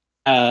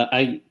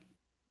 are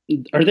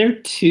there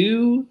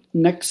two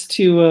next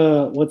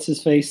to what's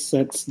his face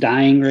that's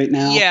dying right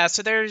now? Yeah,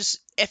 so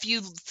if you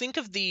think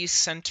of the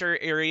center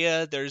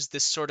area, there's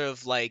this sort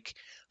of like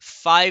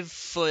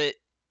 5-foot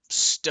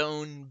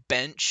stone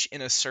bench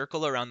in a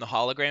circle around the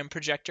hologram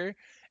projector,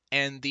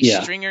 and the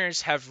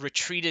stringers have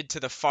retreated to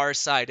the far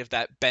side of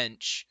that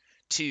bench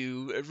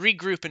to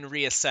regroup and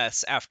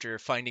reassess after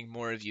finding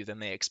more of you than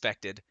they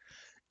expected.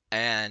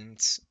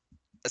 And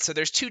so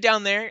there's 2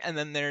 down there, and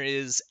then there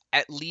is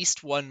at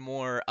least 1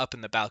 more up in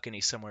the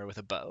balcony somewhere with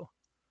a bow.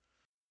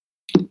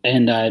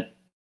 And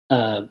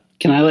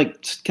can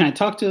I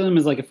talk to them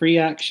as like a free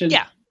action?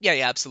 Yeah,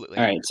 absolutely.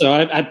 All right, so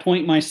I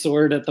point my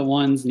sword at the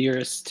ones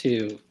nearest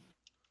to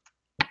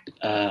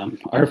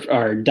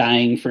our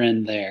dying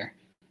friend there,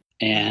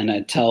 and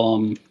I tell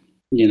them,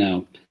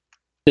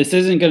 this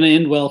isn't going to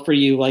end well for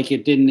you, like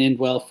it didn't end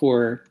well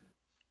for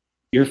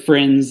your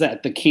friends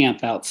at the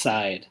camp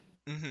outside.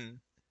 Mm-hmm.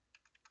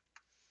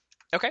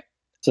 Okay.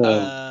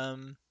 So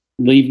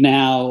leave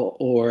now,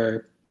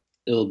 or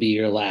it'll be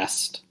your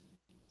last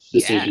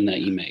decision that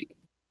you make.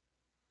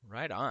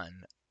 Right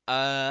on.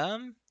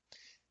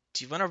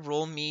 Do you want to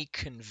roll me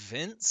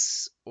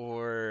convince,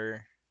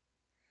 or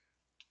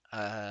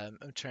I'm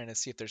trying to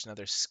see if there's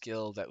another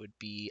skill that would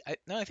be. I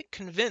think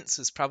convince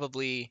is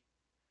probably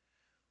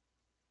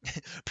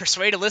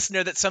persuade a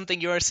listener that something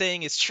you are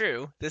saying is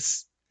true.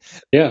 This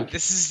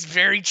is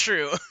very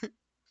true.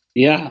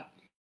 Yeah.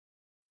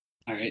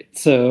 All right,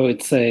 so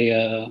it's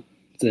a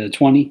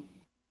 20.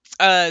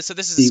 So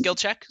this is a skill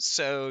check.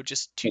 So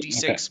just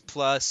 2d6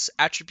 plus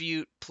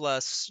attribute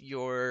plus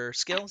your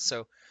skill. So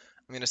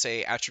I'm gonna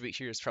say attribute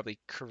here is probably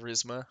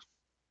charisma.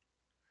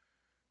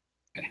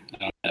 Okay, I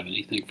don't have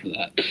anything for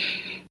that.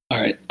 All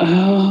right.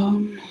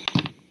 Oh,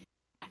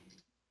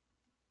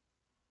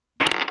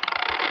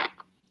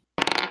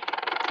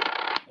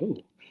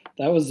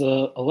 that was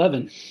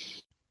 11.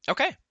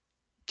 Okay.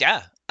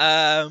 Yeah.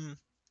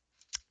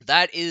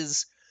 That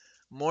is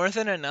more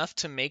than enough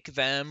to make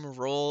them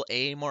roll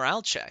a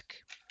morale check.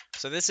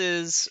 So this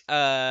is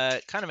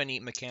kind of a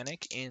neat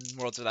mechanic in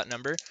Worlds Without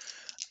Number.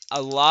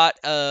 A lot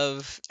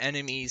of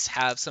enemies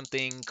have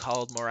something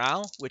called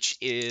morale, which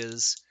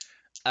is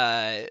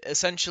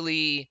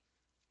essentially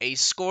a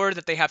score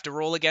that they have to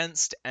roll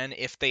against, and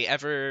if they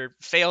ever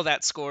fail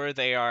that score,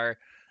 they are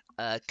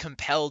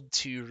compelled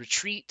to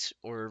retreat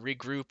or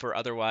regroup or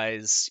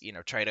otherwise,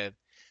 try to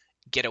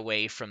get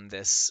away from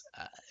this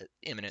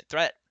imminent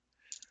threat.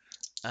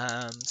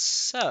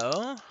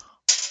 So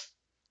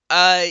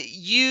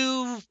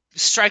you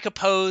strike a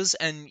pose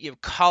and you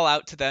call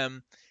out to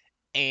them,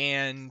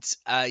 and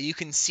you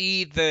can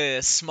see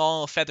the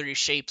small feathery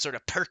shape sort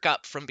of perk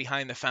up from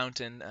behind the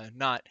fountain,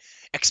 not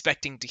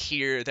expecting to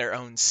hear their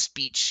own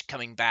speech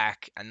coming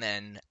back. And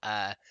then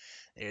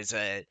there's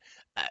a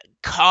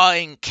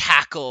cawing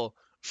cackle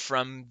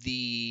from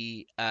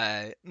the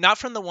not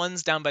from the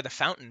ones down by the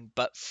fountain,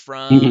 but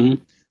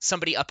from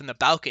somebody up in the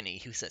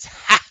balcony who says,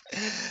 "Ha!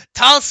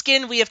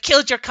 Tallskin, we have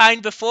killed your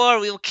kind before.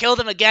 We will kill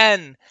them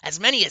again, as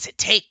many as it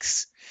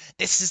takes.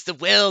 This is the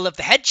will of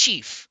the head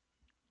chief."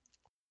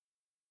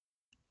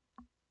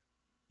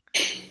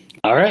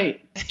 All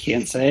right.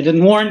 Can't say I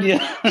didn't warn you.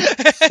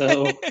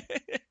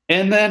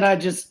 And then I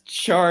just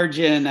charge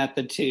in at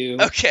the two.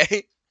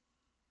 Okay.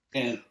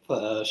 And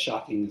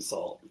shocking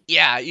assault.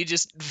 Yeah, you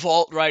just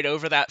vault right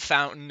over that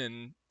fountain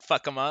and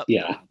fuck them up.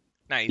 Yeah.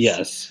 Nice.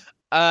 Yes.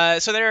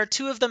 So there are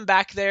two of them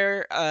back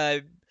there.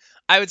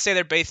 I would say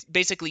they're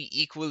basically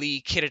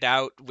equally kitted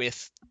out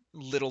with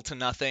little to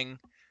nothing.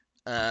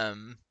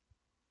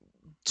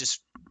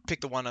 Just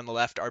pick the one on the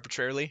left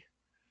arbitrarily.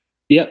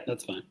 Yep,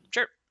 that's fine.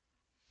 Sure.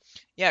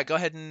 Yeah, go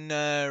ahead and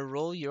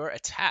roll your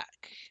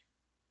attack.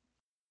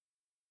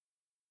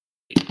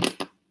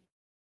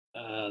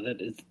 That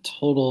is a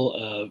total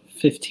of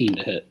 15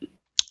 to hit.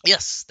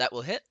 Yes, that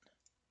will hit.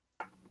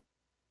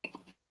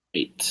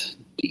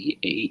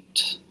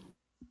 8d8.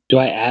 Do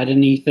I add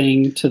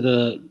anything to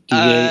the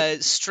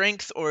d8?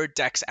 Strength or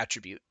dex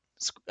attribute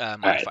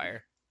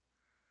modifier.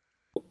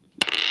 Right.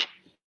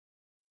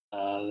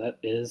 That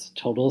is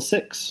total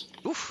 6.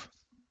 Oof.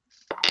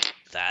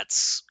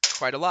 That's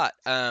quite a lot.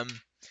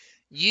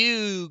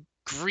 You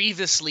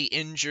grievously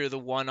injure the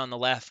one on the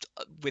left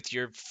with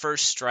your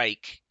first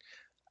strike.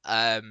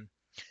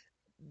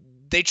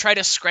 They try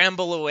to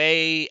scramble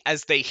away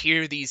as they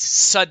hear these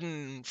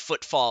sudden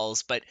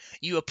footfalls, but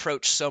you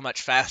approach so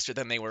much faster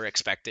than they were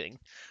expecting.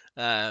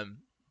 And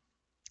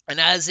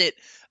as it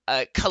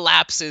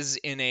collapses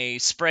in a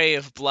spray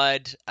of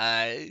blood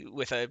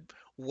with a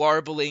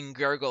warbling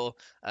gurgle,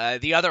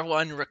 the other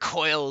one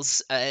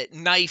recoils,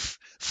 knife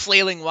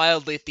flailing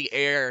wildly at the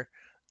air,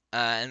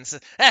 and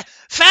says,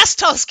 "Fast,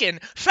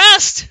 Tallskin!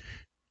 Fast!"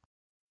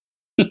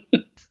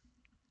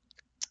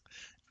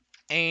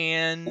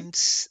 And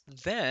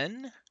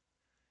then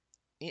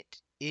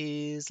it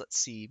is, let's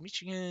see,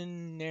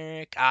 Michigan,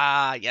 Narek.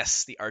 Ah,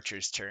 yes, the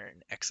archer's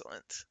turn.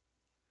 Excellent.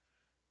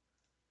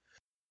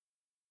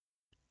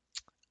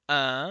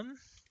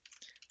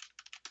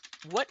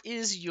 What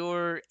is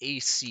your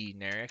AC,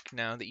 Narek,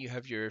 now that you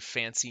have your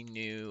fancy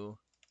new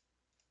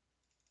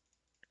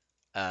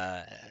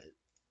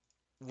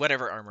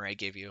whatever armor I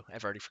gave you?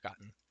 I've already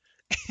forgotten.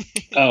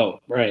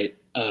 Oh, right.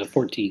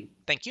 14.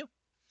 Thank you.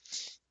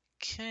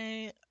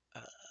 Okay.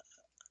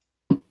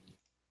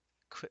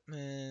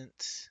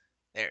 Equipment.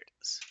 There it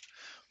is.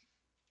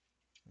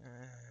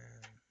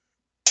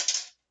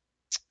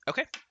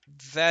 Okay.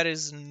 That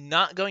is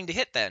not going to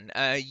hit then.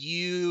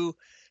 You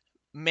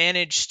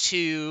manage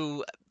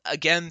to,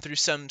 again, through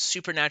some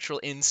supernatural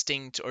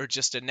instinct or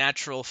just a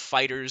natural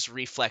fighter's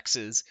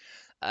reflexes,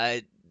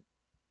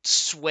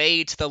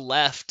 sway to the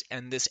left,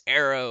 and this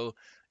arrow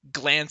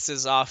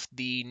glances off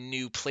the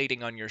new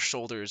plating on your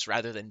shoulders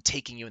rather than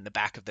taking you in the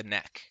back of the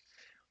neck.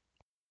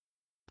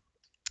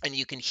 And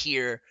you can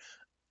hear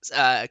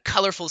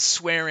colorful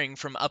swearing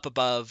from up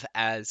above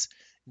as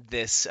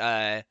this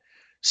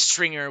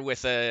stringer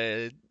with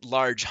a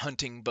large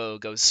hunting bow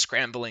goes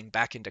scrambling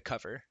back into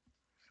cover.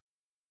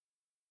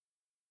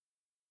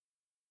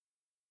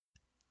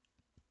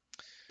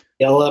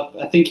 Yell up.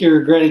 I think you're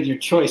regretting your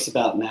choice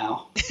about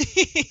now.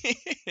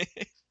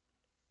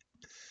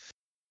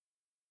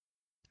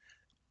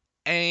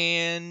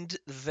 And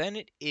then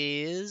it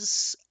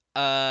is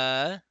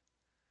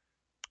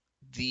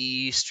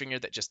the stringer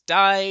that just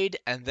died,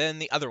 and then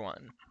the other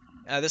one.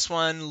 This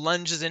one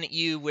lunges in at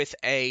you with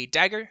a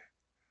dagger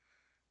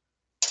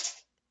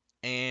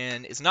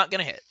and is not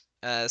going to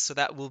hit. So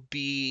that will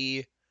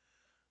be...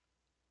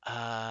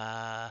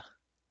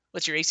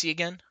 what's your AC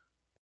again?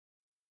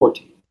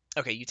 14.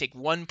 Okay, you take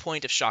 1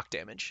 point of shock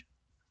damage.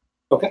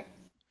 Okay.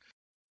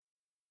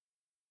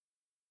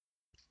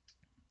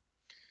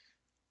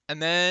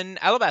 And then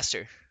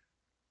Alabaster.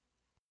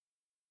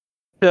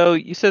 So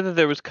you said that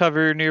there was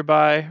cover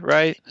nearby,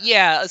 right?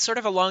 Yeah, sort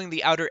of along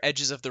the outer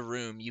edges of the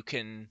room. You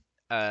can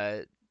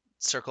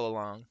circle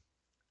along.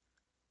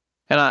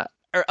 And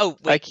wait,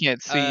 I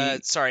can't see.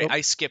 Sorry, I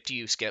skipped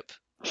you, Skip.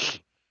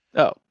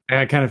 Oh.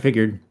 I kind of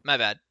figured. My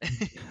bad.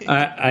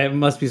 I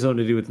must be something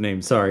to do with the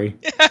name. Sorry.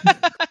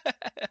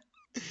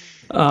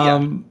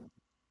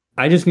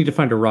 I just need to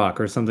find a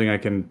rock or something I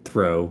can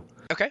throw.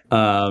 Okay.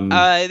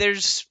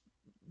 There's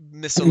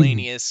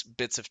miscellaneous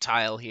bits of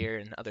tile here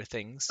and other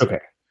things. Okay.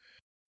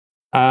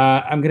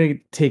 I'm gonna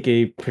take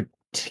a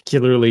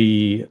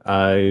particularly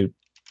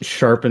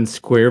sharp and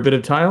square bit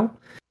of tile.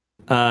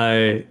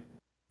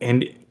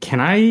 And can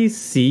I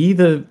see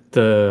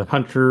the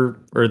hunter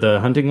or the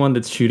hunting one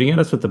that's shooting at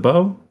us with the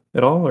bow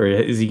at all, or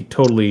is he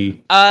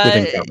totally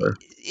within cover?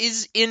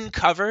 Is in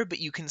cover, but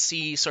you can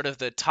see sort of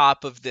the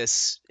top of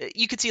this.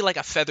 You could see like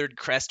a feathered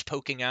crest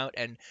poking out,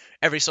 and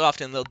every so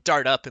often they'll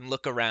dart up and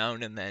look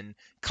around, and then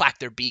clack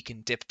their beak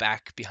and dip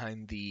back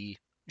behind the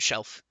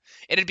shelf.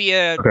 It'd be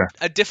a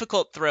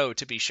difficult throw,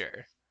 to be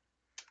sure.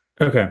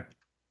 Okay.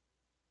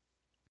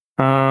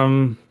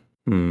 Then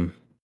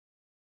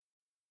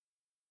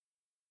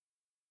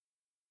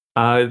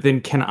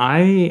can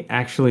I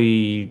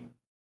actually?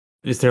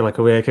 Is there like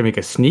a way I can make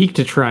a sneak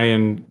to try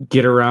and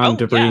get around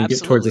debris and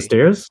get towards the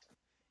stairs?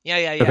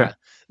 Yeah. Okay.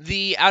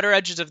 The outer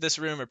edges of this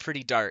room are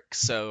pretty dark,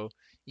 so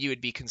you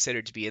would be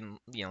considered to be in,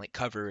 like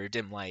cover or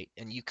dim light,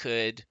 and you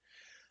could,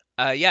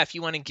 if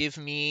you want to give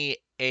me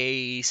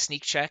a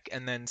sneak check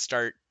and then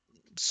start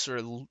sort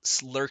of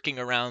lurking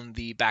around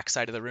the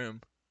backside of the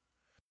room.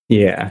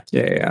 Yeah.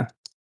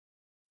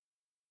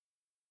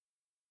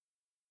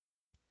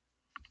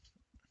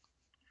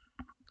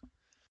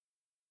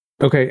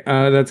 Okay,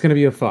 that's gonna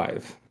be a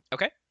 5.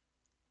 Okay.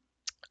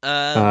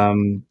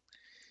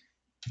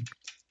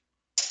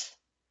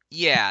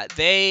 Yeah,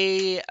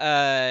 they.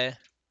 It's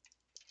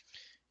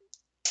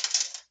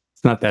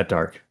not that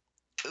dark.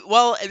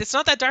 Well, it's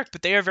not that dark,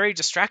 but they are very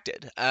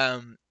distracted.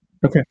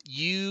 Okay.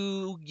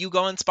 You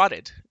go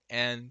unspotted,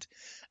 and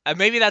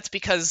maybe that's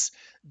because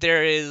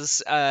there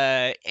is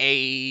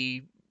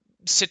a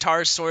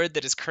sitar sword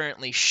that is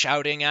currently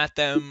shouting at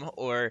them,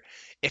 or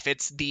if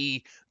it's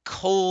the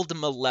cold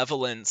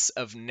malevolence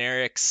of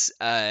Nerek's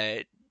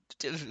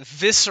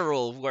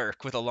visceral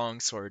work with a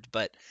longsword,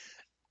 but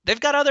they've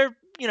got other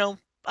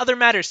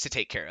matters to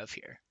take care of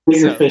here.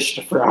 Bigger fish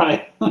to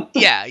fry.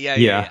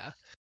 Yeah.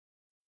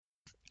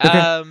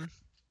 Okay.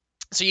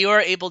 So you are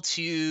able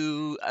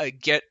to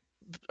get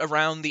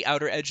around the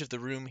outer edge of the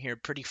room here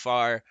pretty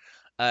far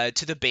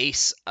to the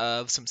base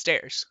of some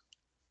stairs.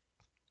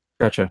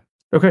 Gotcha.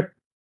 Okay.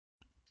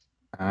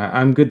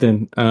 I'm good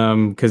then,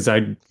 because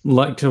I'd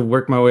like to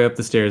work my way up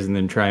the stairs and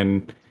then try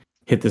and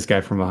hit this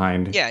guy from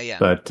behind. Yeah.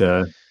 But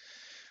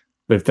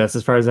if that's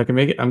as far as I can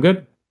make it, I'm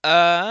good.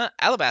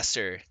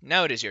 Alabaster,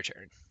 now it is your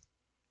turn.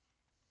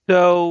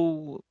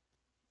 So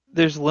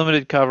there's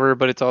limited cover,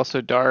 but it's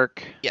also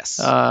dark. Yes.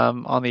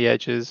 On the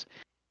edges.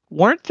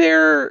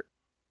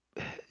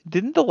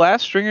 Didn't the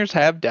last stringers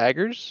have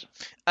daggers?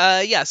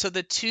 Yeah, so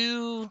the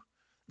two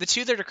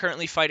that are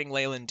currently fighting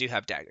Leyland do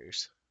have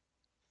daggers.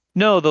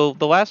 No,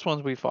 the last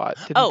ones we fought,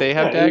 didn't they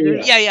have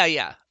daggers?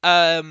 Yeah.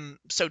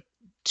 So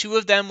 2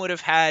 of them would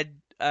have had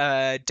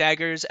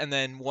daggers, and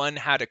then one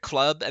had a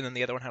club, and then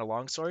the other one had a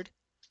longsword.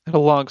 A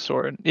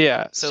longsword,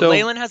 yeah. So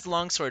Leyland has the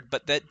longsword,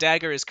 but that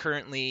dagger is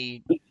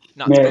currently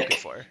not spoken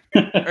for.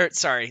 Or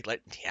sorry,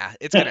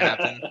 it's gonna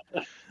happen.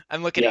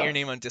 I'm looking at your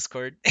name on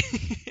Discord.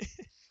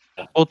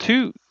 Well,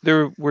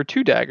 there were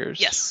 2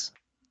 daggers. Yes.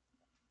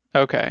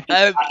 Okay.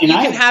 You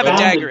can have a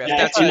dagger if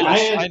that's what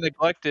I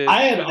neglected.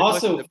 I had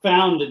also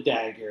found a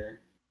dagger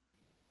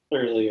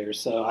earlier,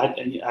 so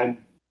I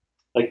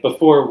like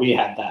before we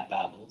had that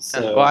battle.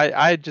 So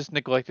I just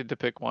neglected to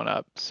pick one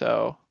up.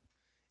 So,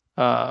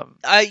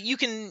 you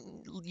can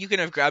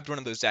have grabbed one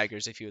of those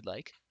daggers if you would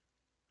like.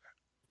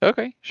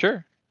 Okay,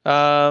 sure.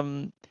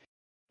 And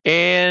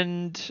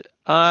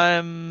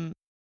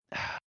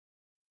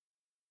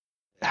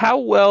how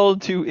well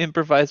do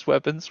improvised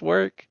weapons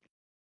work?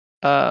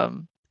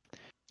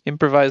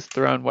 Improvised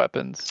thrown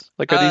weapons.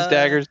 Like, are these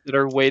daggers that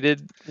are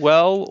weighted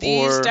well?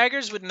 These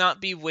daggers would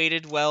not be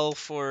weighted well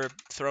for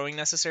throwing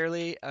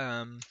necessarily.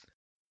 That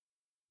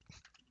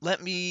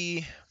would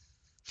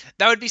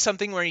be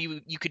something where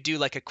you could do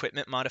like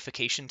equipment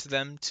modification to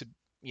them to,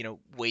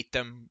 weight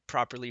them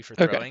properly for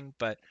throwing. Okay.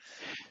 But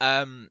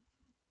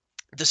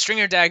the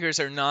stringer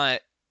daggers are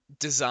not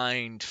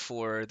designed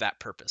for that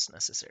purpose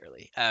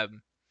necessarily.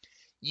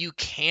 You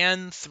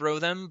can throw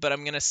them, but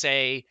I'm going to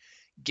say,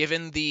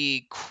 given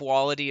the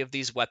quality of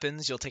these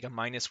weapons, you'll take a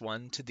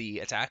 -1 to the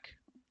attack.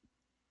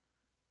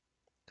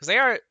 Because they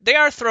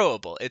are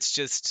throwable. It's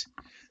just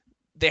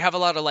they have a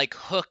lot of like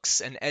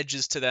hooks and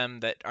edges to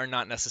them that are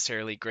not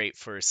necessarily great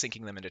for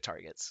sinking them into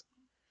targets.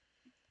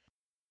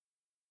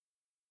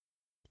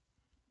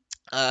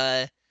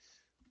 If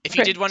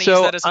you did want to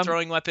use that as a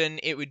throwing weapon,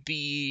 it would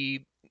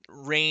be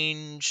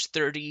range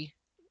 30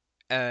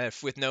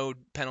 with no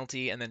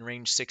penalty, and then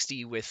range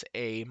 60 with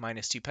a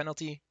 -2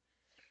 penalty.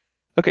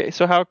 Okay,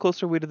 so how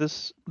close are we to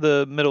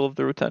the middle of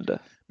the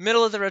rotunda?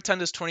 Middle of the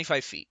rotunda is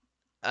 25 feet.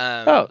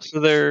 So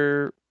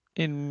they're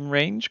in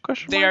range?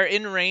 They are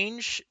in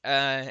range,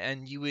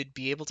 and you would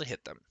be able to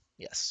hit them.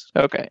 Yes.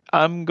 Okay,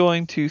 I'm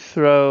going to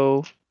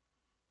throw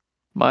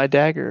my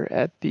dagger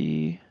at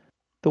the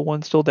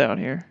one still down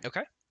here.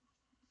 Okay.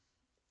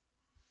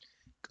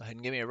 Go ahead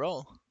and give me a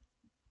roll.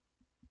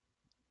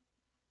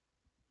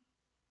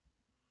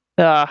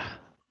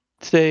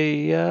 It's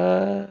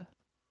an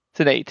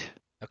 8.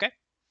 Okay.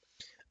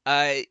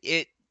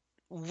 It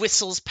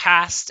whistles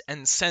past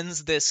and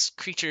sends this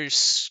creature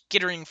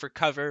skittering for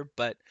cover,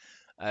 but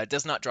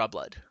does not draw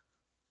blood.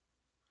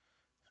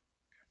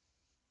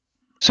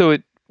 So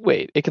it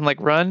can like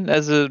run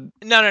as a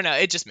No,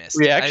 it just missed.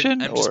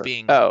 reaction. I'm just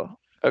being. Oh,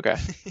 okay.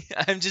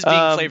 I'm just being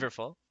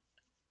flavorful.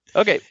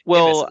 Okay,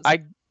 well,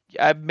 I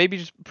maybe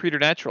just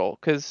preternatural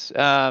because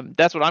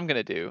that's what I'm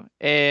gonna do,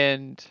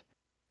 and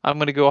I'm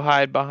gonna go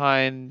hide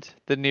behind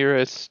the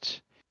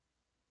nearest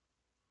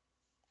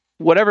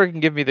whatever can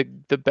give me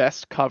the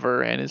best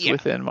cover and is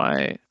within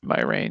my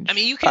range. I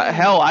mean, you can.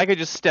 Hell, I could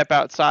just step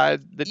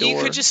outside the door.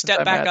 You could just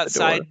step back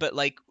outside, but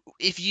like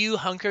if you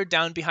hunker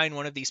down behind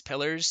one of these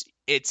pillars,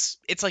 it's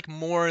like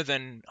more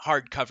than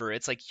hard cover.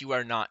 It's like you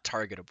are not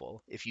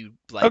targetable if you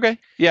like. Okay,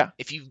 yeah.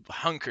 If you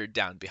hunkered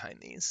down behind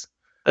these.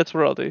 That's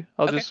what I'll do.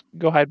 I'll just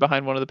go hide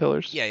behind one of the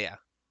pillars. Yeah.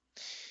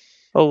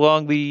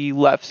 Along the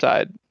left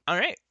side. All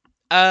right.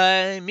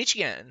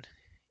 Michigan.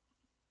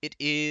 It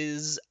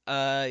is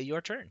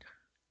your turn.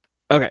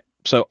 Okay,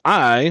 so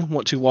I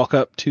want to walk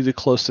up to the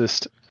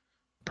closest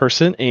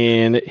person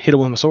and hit him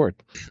with my sword.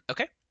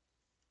 Okay.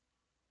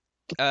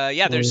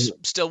 Yeah, there's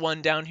still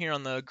one down here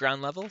on the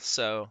ground level,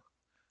 so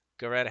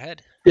go right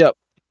ahead. Yep.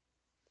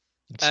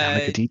 Sound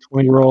like a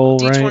D20 roll,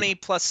 D20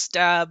 right? plus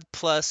stab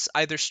plus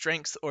either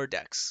strength or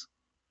dex.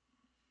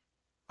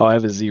 Oh, I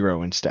have a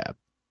 0 in stab.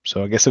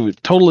 So I guess it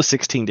would total of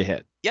 16 to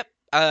hit. Yep,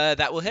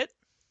 that will hit.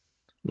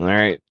 All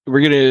right.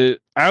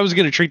 I was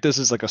gonna treat this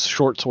as like a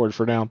short sword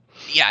for now.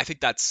 Yeah, I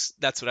think that's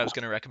what I was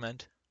gonna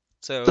recommend.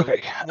 So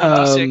okay.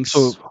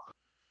 1d6.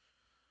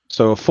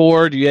 So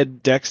 4, do you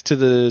add dex to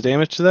the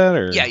damage to that,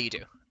 or? Yeah, you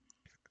do.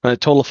 A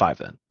total of 5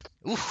 then.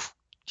 Oof.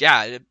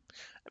 Yeah,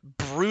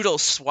 brutal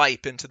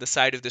swipe into the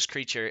side of this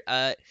creature.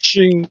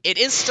 Ching. It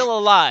is still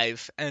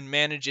alive and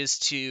manages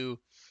to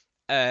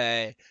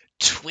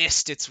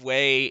twist its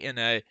way in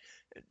a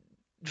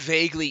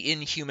vaguely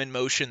inhuman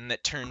motion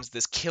that turns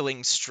this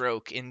killing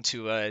stroke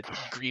into a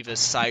grievous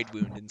side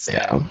wound instead.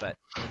 Yeah. But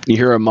you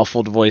hear a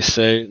muffled voice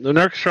say, "The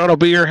next shot will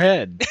be your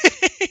head."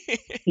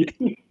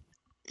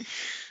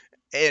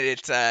 And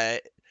it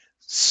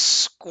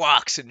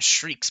squawks and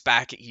shrieks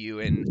back at you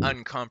in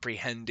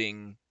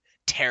uncomprehending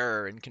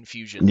terror and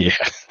confusion. Yeah.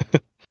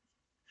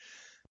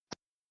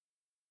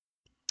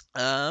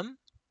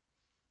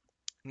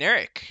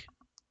 Narek.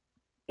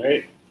 All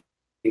right.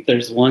 I think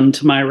there's one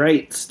to my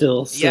right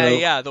still. So.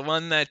 Yeah, the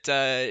one that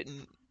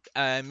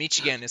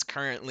Michigan is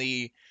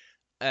currently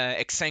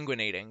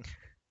exsanguinating.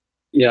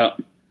 Yeah.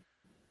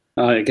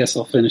 I guess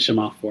I'll finish him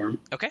off for him.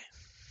 Okay.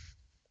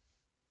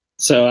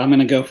 So I'm going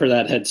to go for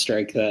that head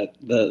strike that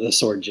the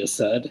sword just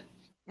said.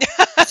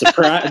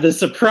 The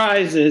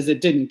surprise is it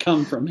didn't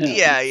come from him.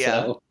 Yeah.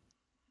 So.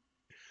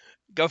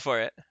 Go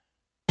for it.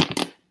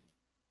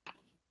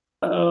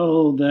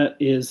 Oh, that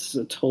is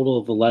a total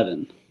of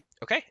 11.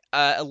 Okay.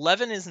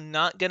 11 is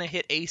not going to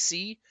hit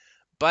AC,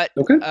 but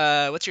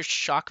okay. What's your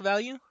shock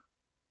value?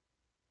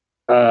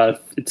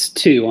 It's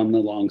 2 on the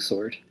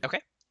longsword.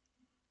 Okay.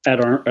 At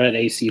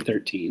AC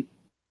 13.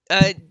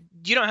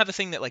 You don't have a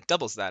thing that like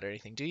doubles that or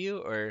anything, do you?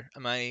 Or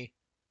am I?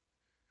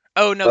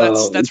 Oh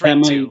no, that's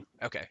rank 2.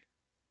 Okay.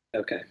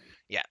 Okay.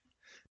 Yeah.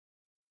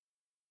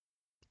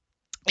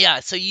 Yeah.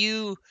 So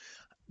you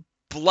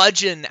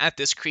bludgeon at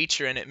this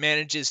creature, and it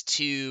manages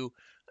to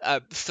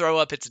throw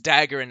up its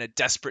dagger in a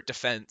desperate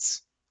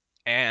defense,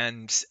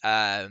 and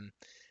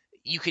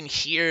you can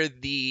hear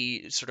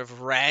the sort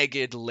of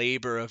ragged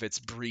labor of its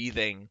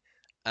breathing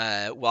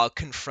while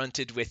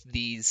confronted with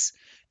these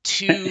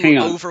 2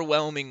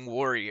 overwhelming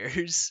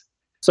warriors.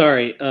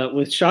 Sorry,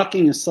 with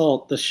shocking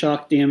assault, the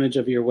shock damage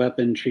of your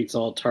weapon treats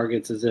all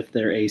targets as if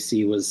their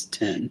AC was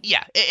 10.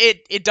 Yeah,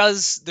 it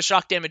does. The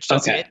shock damage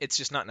does hit. It's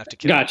just not enough to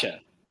kill. Gotcha.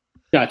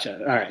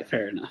 All right,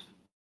 fair enough.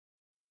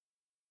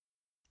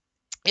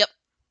 Yep.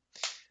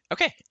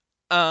 Okay.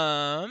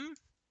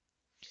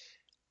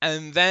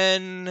 And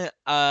then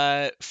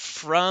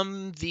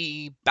from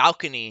the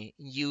balcony,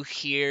 you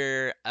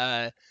hear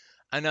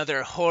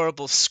another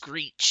horrible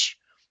screech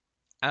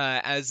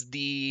as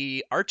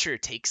the archer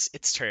takes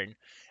its turn.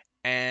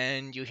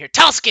 And you hear,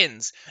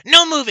 "Talskins!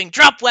 No moving!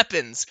 Drop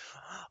weapons!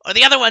 Or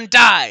the other one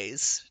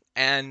dies!"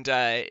 And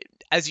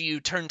as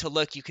you turn to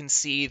look, you can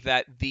see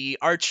that the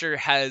archer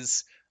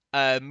has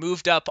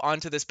moved up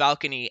onto this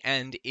balcony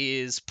and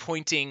is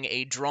pointing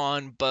a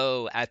drawn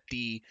bow at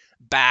the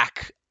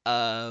back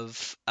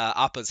of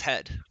Appa's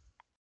head.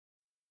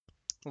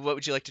 What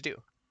would you like to do?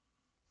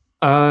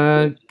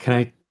 Can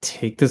I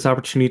take this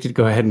opportunity to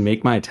go ahead and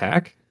make my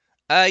attack?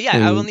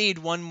 Yeah, I will need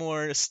one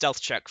more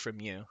stealth check from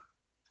you.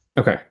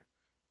 Okay.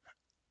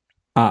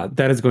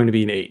 That is going to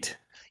be an 8.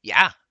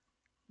 Yeah.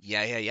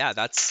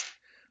 That's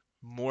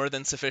more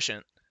than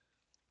sufficient.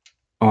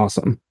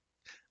 Awesome.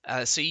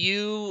 So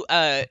you,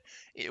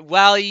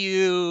 while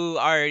you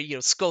are,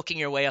 skulking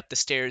your way up the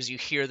stairs, you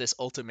hear this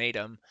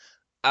ultimatum.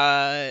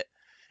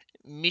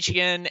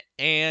 Michigan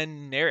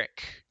and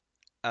Narek,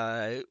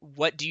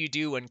 what do you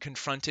do when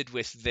confronted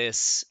with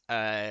this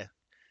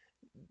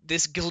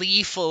this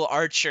gleeful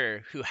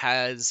archer who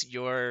has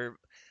your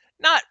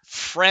not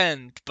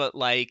friend but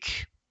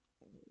like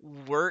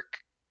work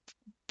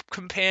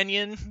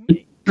companion?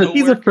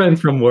 He's a friend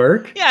from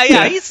work.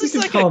 Yeah. He's we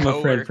can like call a him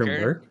a friend coworker. from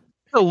work.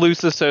 A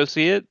loose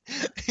associate.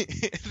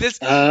 this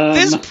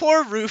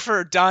poor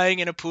roofer dying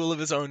in a pool of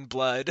his own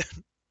blood.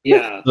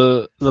 Yeah.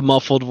 The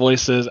muffled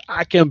voice says,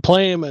 "I can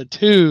play him a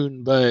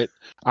tune, but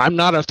I'm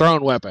not a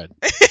thrown weapon."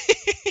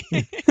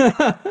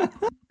 I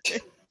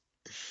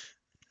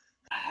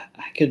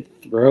could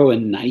throw a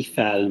knife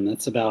at him.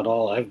 That's about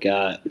all I've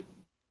got.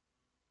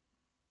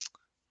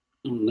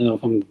 I don't know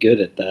if I'm good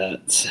at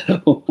that,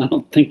 so I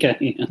don't think I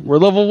am. We're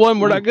level 1.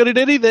 We're not good at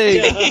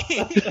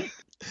anything.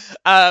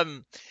 Yeah.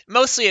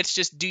 Mostly it's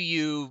just do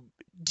you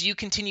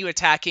continue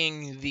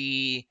attacking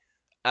the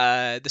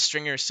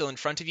stringer still in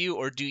front of you,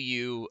 or do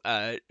you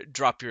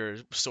drop your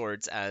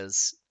swords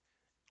as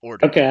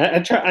ordered?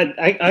 Okay,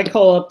 I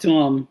call up to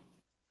him.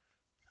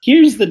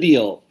 Here's the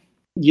deal.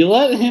 You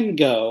let him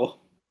go,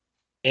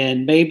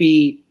 and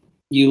maybe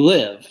you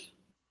live.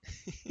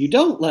 You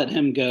don't let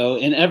him go,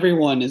 and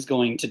everyone is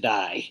going to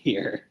die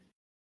here.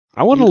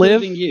 I want to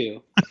live. Including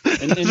you.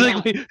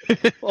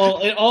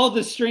 All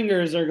the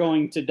stringers are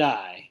going to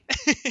die.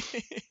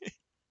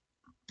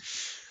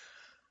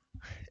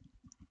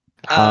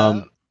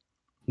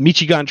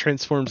 Michigan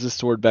transforms his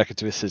sword back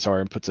into a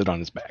sitar and puts it on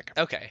his back.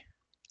 Okay.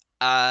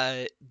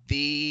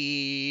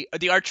 The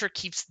archer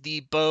keeps the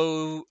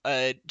bow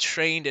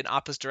trained in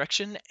opposite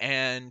direction,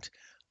 and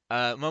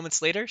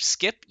moments later,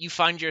 Skip, you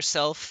find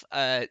yourself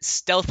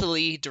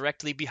stealthily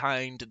directly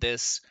behind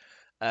this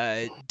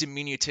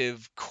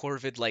diminutive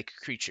corvid-like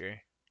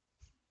creature.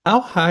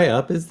 How high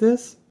up is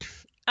this?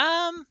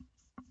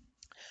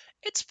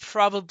 It's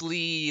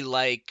probably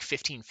like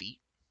 15 feet.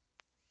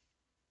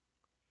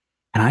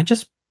 Can I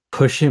just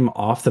push him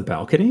off the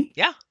balcony?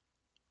 Yeah.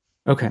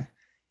 Okay.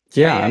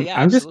 Yeah,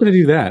 I'm just going to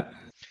do that.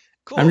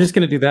 Cool. I'm just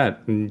going to do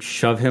that and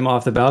shove him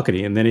off the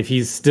balcony. And then if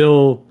he's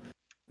still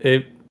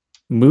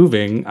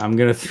moving, I'm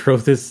going to throw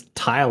this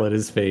tile at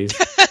his face.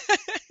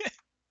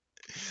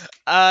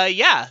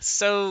 Yeah.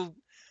 So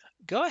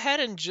go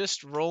ahead and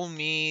just roll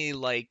me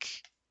like,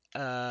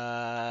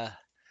 I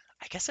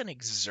guess an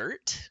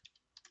exert.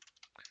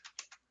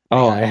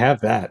 Oh, I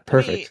have that.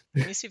 Perfect.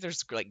 Let me see if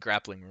there's like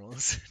grappling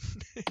rules.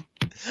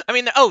 I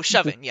mean,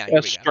 shoving. Yeah, here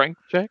we go. Strength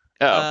check.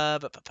 Yeah.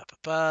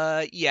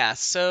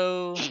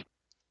 So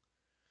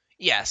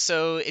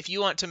if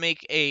you want to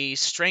make a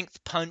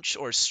strength punch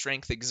or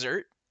strength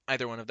exert,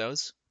 either one of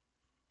those.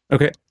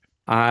 Okay,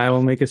 I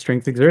will make a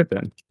strength exert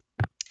then.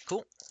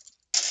 Cool.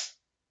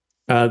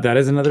 That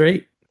is another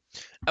 8.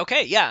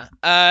 Okay. Yeah.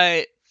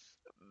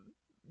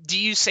 Do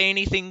you say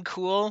anything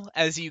cool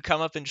as you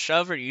come up and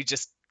shove, or you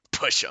just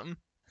push him?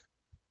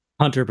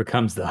 Hunter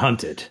becomes the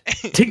hunted.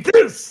 Take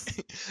this!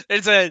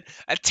 There's a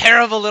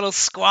terrible little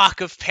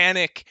squawk of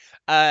panic,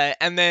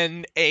 and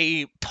then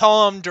a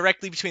palm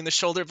directly between the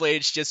shoulder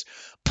blades just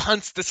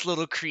punts this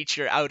little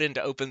creature out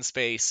into open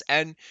space.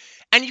 And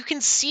you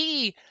can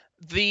see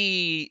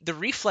the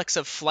reflex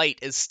of flight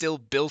is still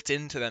built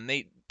into them.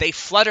 They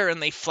flutter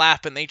and they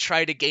flap and they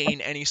try to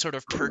gain any sort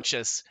of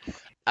purchase,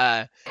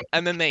 and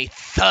then they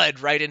thud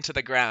right into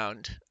the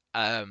ground.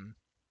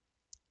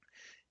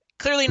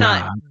 Clearly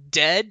not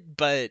dead,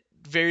 but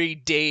very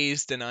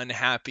dazed and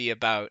unhappy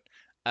about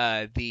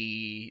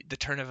the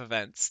turn of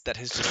events that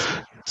has just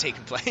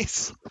taken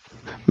place.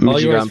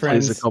 Michigan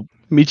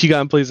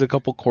plays a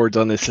couple chords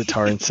on his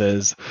sitar and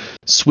says,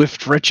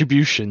 "Swift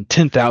retribution,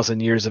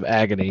 10,000 years of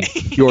agony.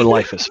 Your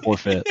life is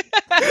forfeit."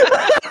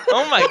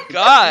 Oh my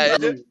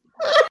god.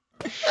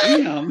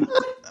 Damn.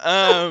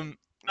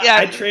 Yeah.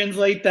 I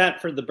translate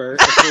that for the bird.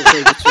 For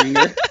the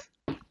stringer.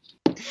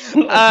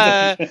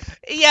 Yeah,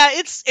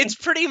 it's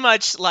pretty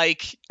much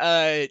like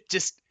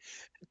just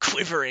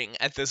quivering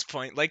at this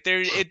point. Like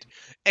it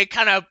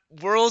kind of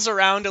whirls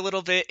around a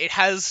little bit. It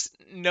has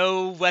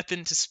no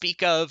weapon to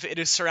speak of. It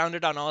is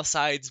surrounded on all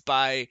sides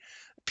by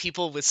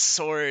people with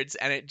swords,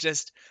 and it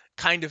just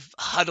kind of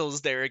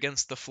huddles there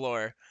against the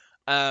floor.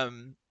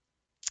 In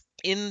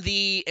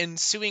the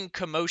ensuing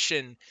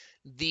commotion,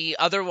 the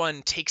other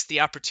one takes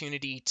the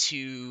opportunity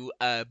to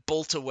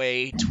bolt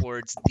away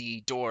towards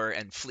the door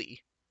and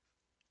flee.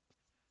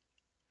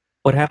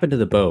 What happened to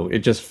the bow? It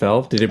just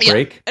fell? Did it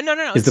break?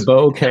 No. Is the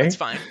bow okay? No, it's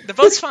fine. The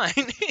bow's fine.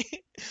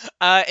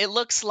 It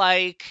looks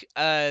like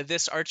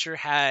this archer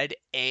had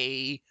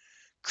a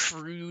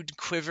crude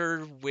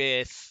quiver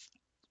with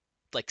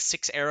like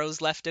 6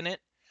 arrows left in it.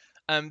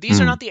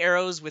 These are not the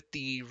arrows with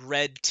the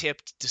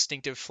red-tipped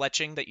distinctive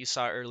fletching that you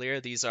saw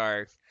earlier. These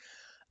are,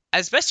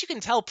 as best you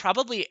can tell,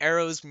 probably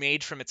arrows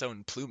made from its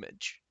own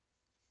plumage.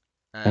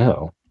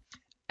 And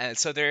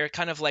so they're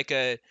kind of like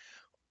a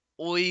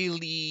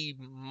oily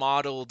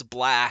mottled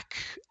black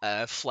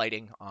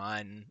flighting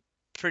on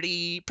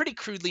pretty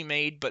crudely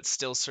made but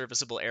still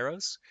serviceable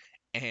arrows,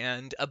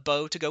 and a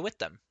bow to go with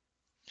them.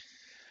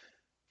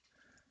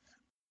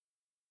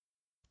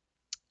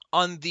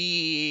 On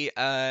the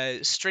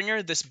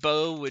stringer, this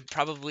bow would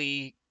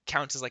probably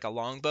count as like a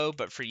long bow,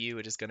 but for you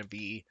it is going to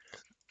be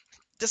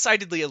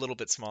decidedly a little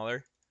bit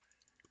smaller.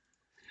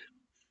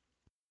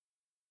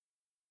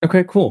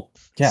 Okay, cool.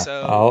 Yeah,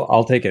 so,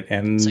 I'll take it,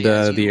 and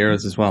the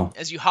arrows as well.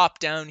 As you hop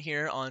down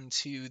here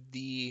onto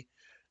the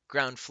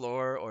ground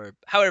floor, or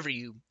however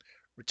you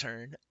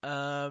return.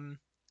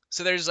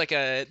 So there's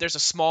a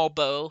small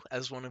bow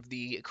as one of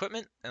the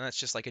equipment, and that's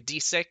just like a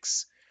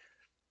D6,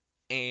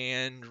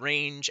 and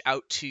range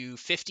out to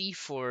 50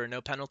 for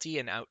no penalty,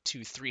 and out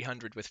to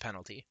 300 with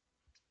penalty.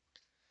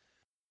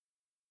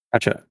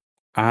 Gotcha.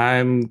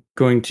 I'm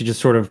going to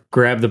just sort of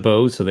grab the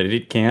bow so that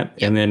it can't,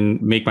 and then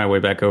make my way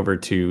back over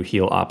to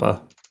heal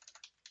Appa.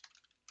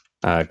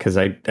 Because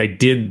I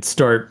did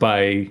start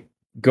by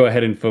go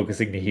ahead and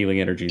focusing the healing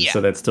energies,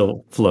 so that's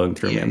still flowing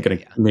through me. I'm going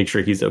to make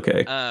sure he's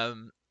okay.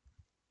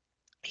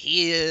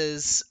 He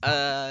is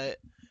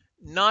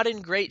not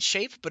in great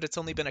shape, but it's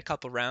only been a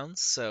couple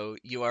rounds, so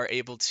you are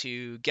able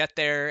to get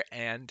there.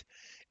 And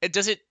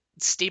does it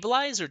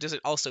stabilize, or does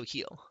it also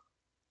heal?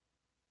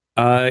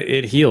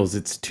 It heals.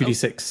 It's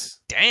 2d6.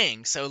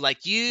 Dang! So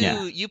like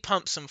you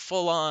pump some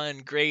full on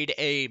grade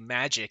A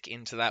magic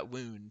into that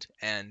wound,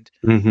 and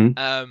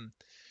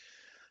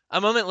a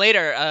moment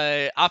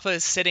later, Appa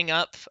is sitting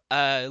up,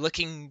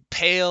 looking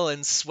pale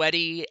and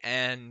sweaty,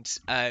 and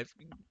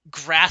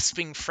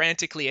grasping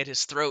frantically at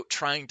his throat,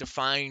 trying to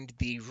find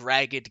the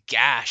ragged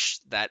gash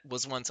that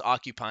was once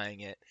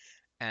occupying it,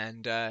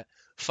 and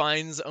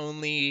finds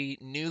only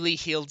newly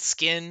healed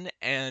skin,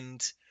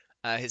 and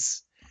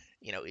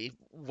he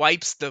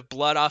wipes the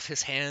blood off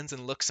his hands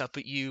and looks up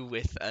at you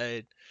with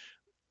a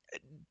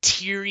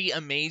teary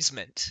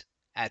amazement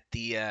at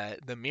the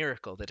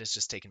miracle that has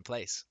just taken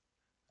place.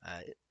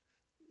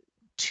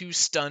 Too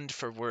stunned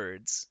for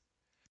words.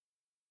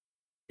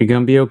 You're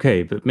gonna be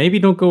okay, but maybe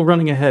don't go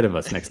running ahead of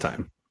us next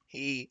time.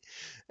 He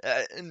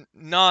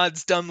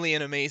nods dumbly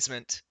in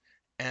amazement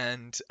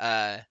and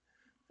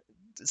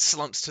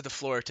slumps to the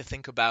floor to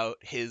think about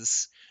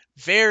his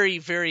very,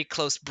 very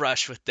close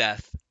brush with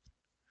death.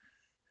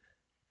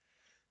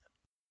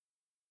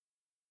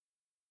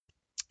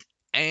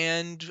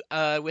 And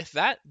with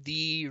that,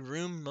 the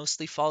room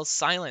mostly falls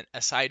silent,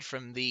 aside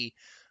from the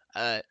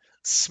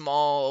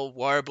small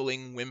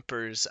warbling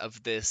whimpers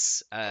of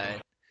this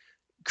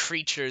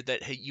creature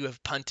that you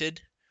have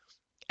punted,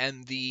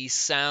 and the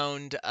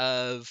sound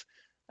of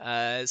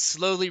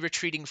slowly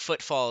retreating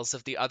footfalls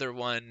of the other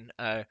one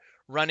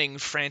running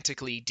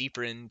frantically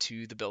deeper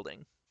into the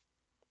building.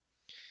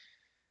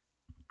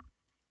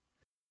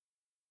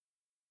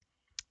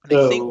 And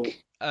so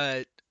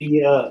I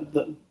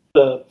think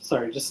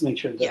sorry, just to make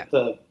sure that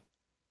the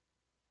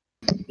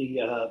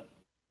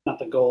not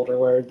the gold or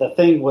where the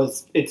thing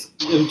was, it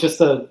was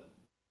just a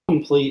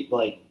complete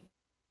like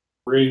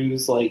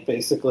ruse, like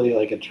basically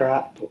like a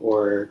trap,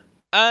 or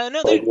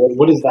no, like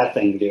what is that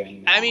thing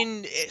doing now? I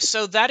mean,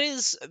 so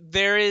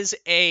there is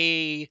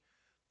a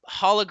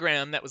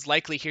hologram that was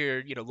likely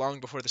here, long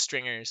before the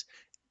Stringers,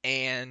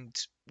 and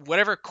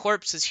whatever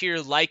corpse is here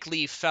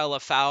likely fell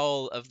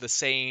afoul of the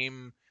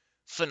same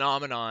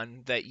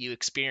phenomenon that you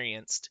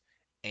experienced,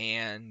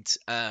 and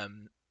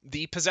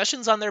the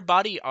possessions on their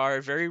body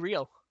are very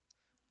real.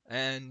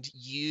 And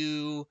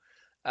you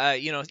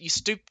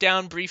stoop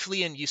down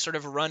briefly and you sort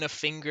of run a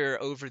finger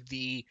over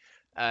the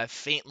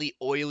faintly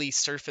oily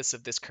surface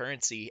of this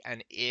currency,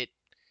 and it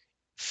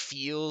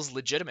feels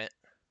legitimate.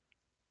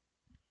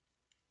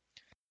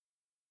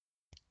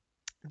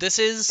 This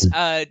is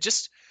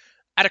just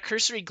at a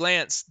cursory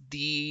glance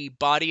the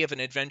body of an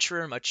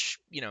adventurer, much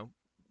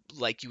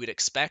like you would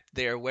expect.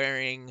 They're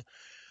wearing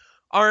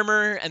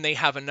armor, and they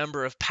have a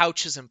number of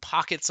pouches and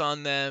pockets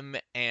on them,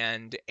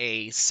 and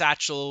a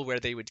satchel where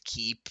they would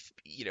keep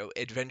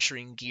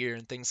adventuring gear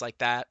and things like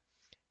that.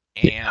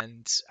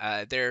 And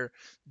their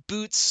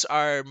boots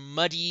are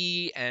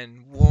muddy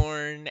and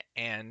worn,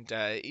 and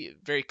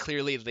very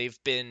clearly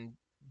they've been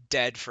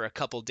dead for a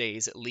couple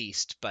days at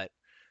least, but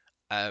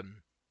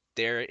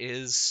there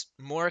is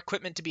more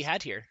equipment to be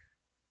had here.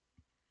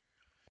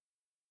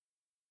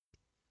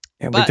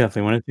 Yeah, we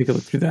definitely want to take a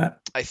look through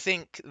that. I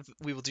think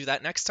we will do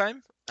that next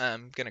time.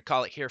 I'm going to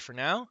call it here for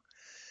now.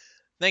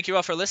 Thank you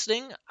all for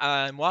listening.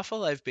 I'm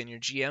Waffle. I've been your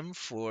GM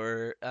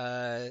for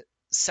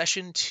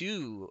session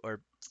 2 or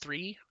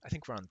 3. I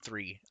think we're on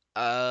 3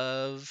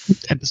 of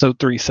episode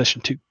 3,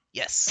 session 2.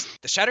 Yes,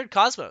 the Shattered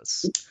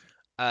Cosmos.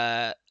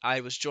 I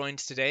was joined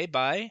today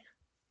by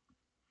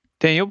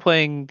Daniel,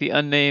 playing the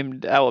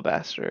unnamed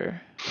Alabaster.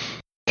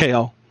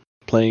 KL,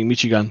 playing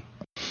Michigan.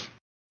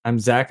 I'm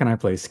Zach, and I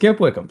play Skip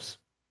Wickums.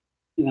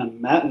 And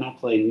I'm Matt, and I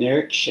play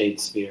Narek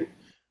Shadesphere.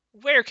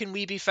 Where can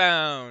we be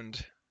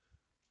found?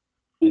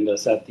 Find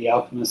us at the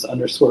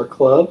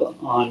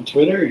Alchemist_Club on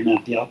Twitter and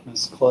at the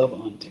Alchemist Club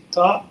on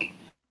TikTok.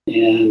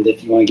 And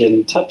if you want to get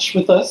in touch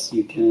with us,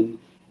 you can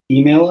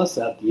email us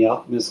at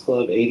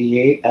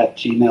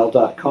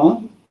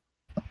thealchemistclub88@gmail.com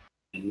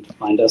and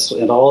find us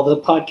at all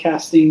the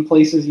podcasting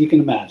places you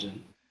can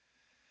imagine.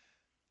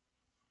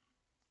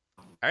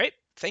 All right.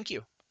 Thank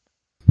you.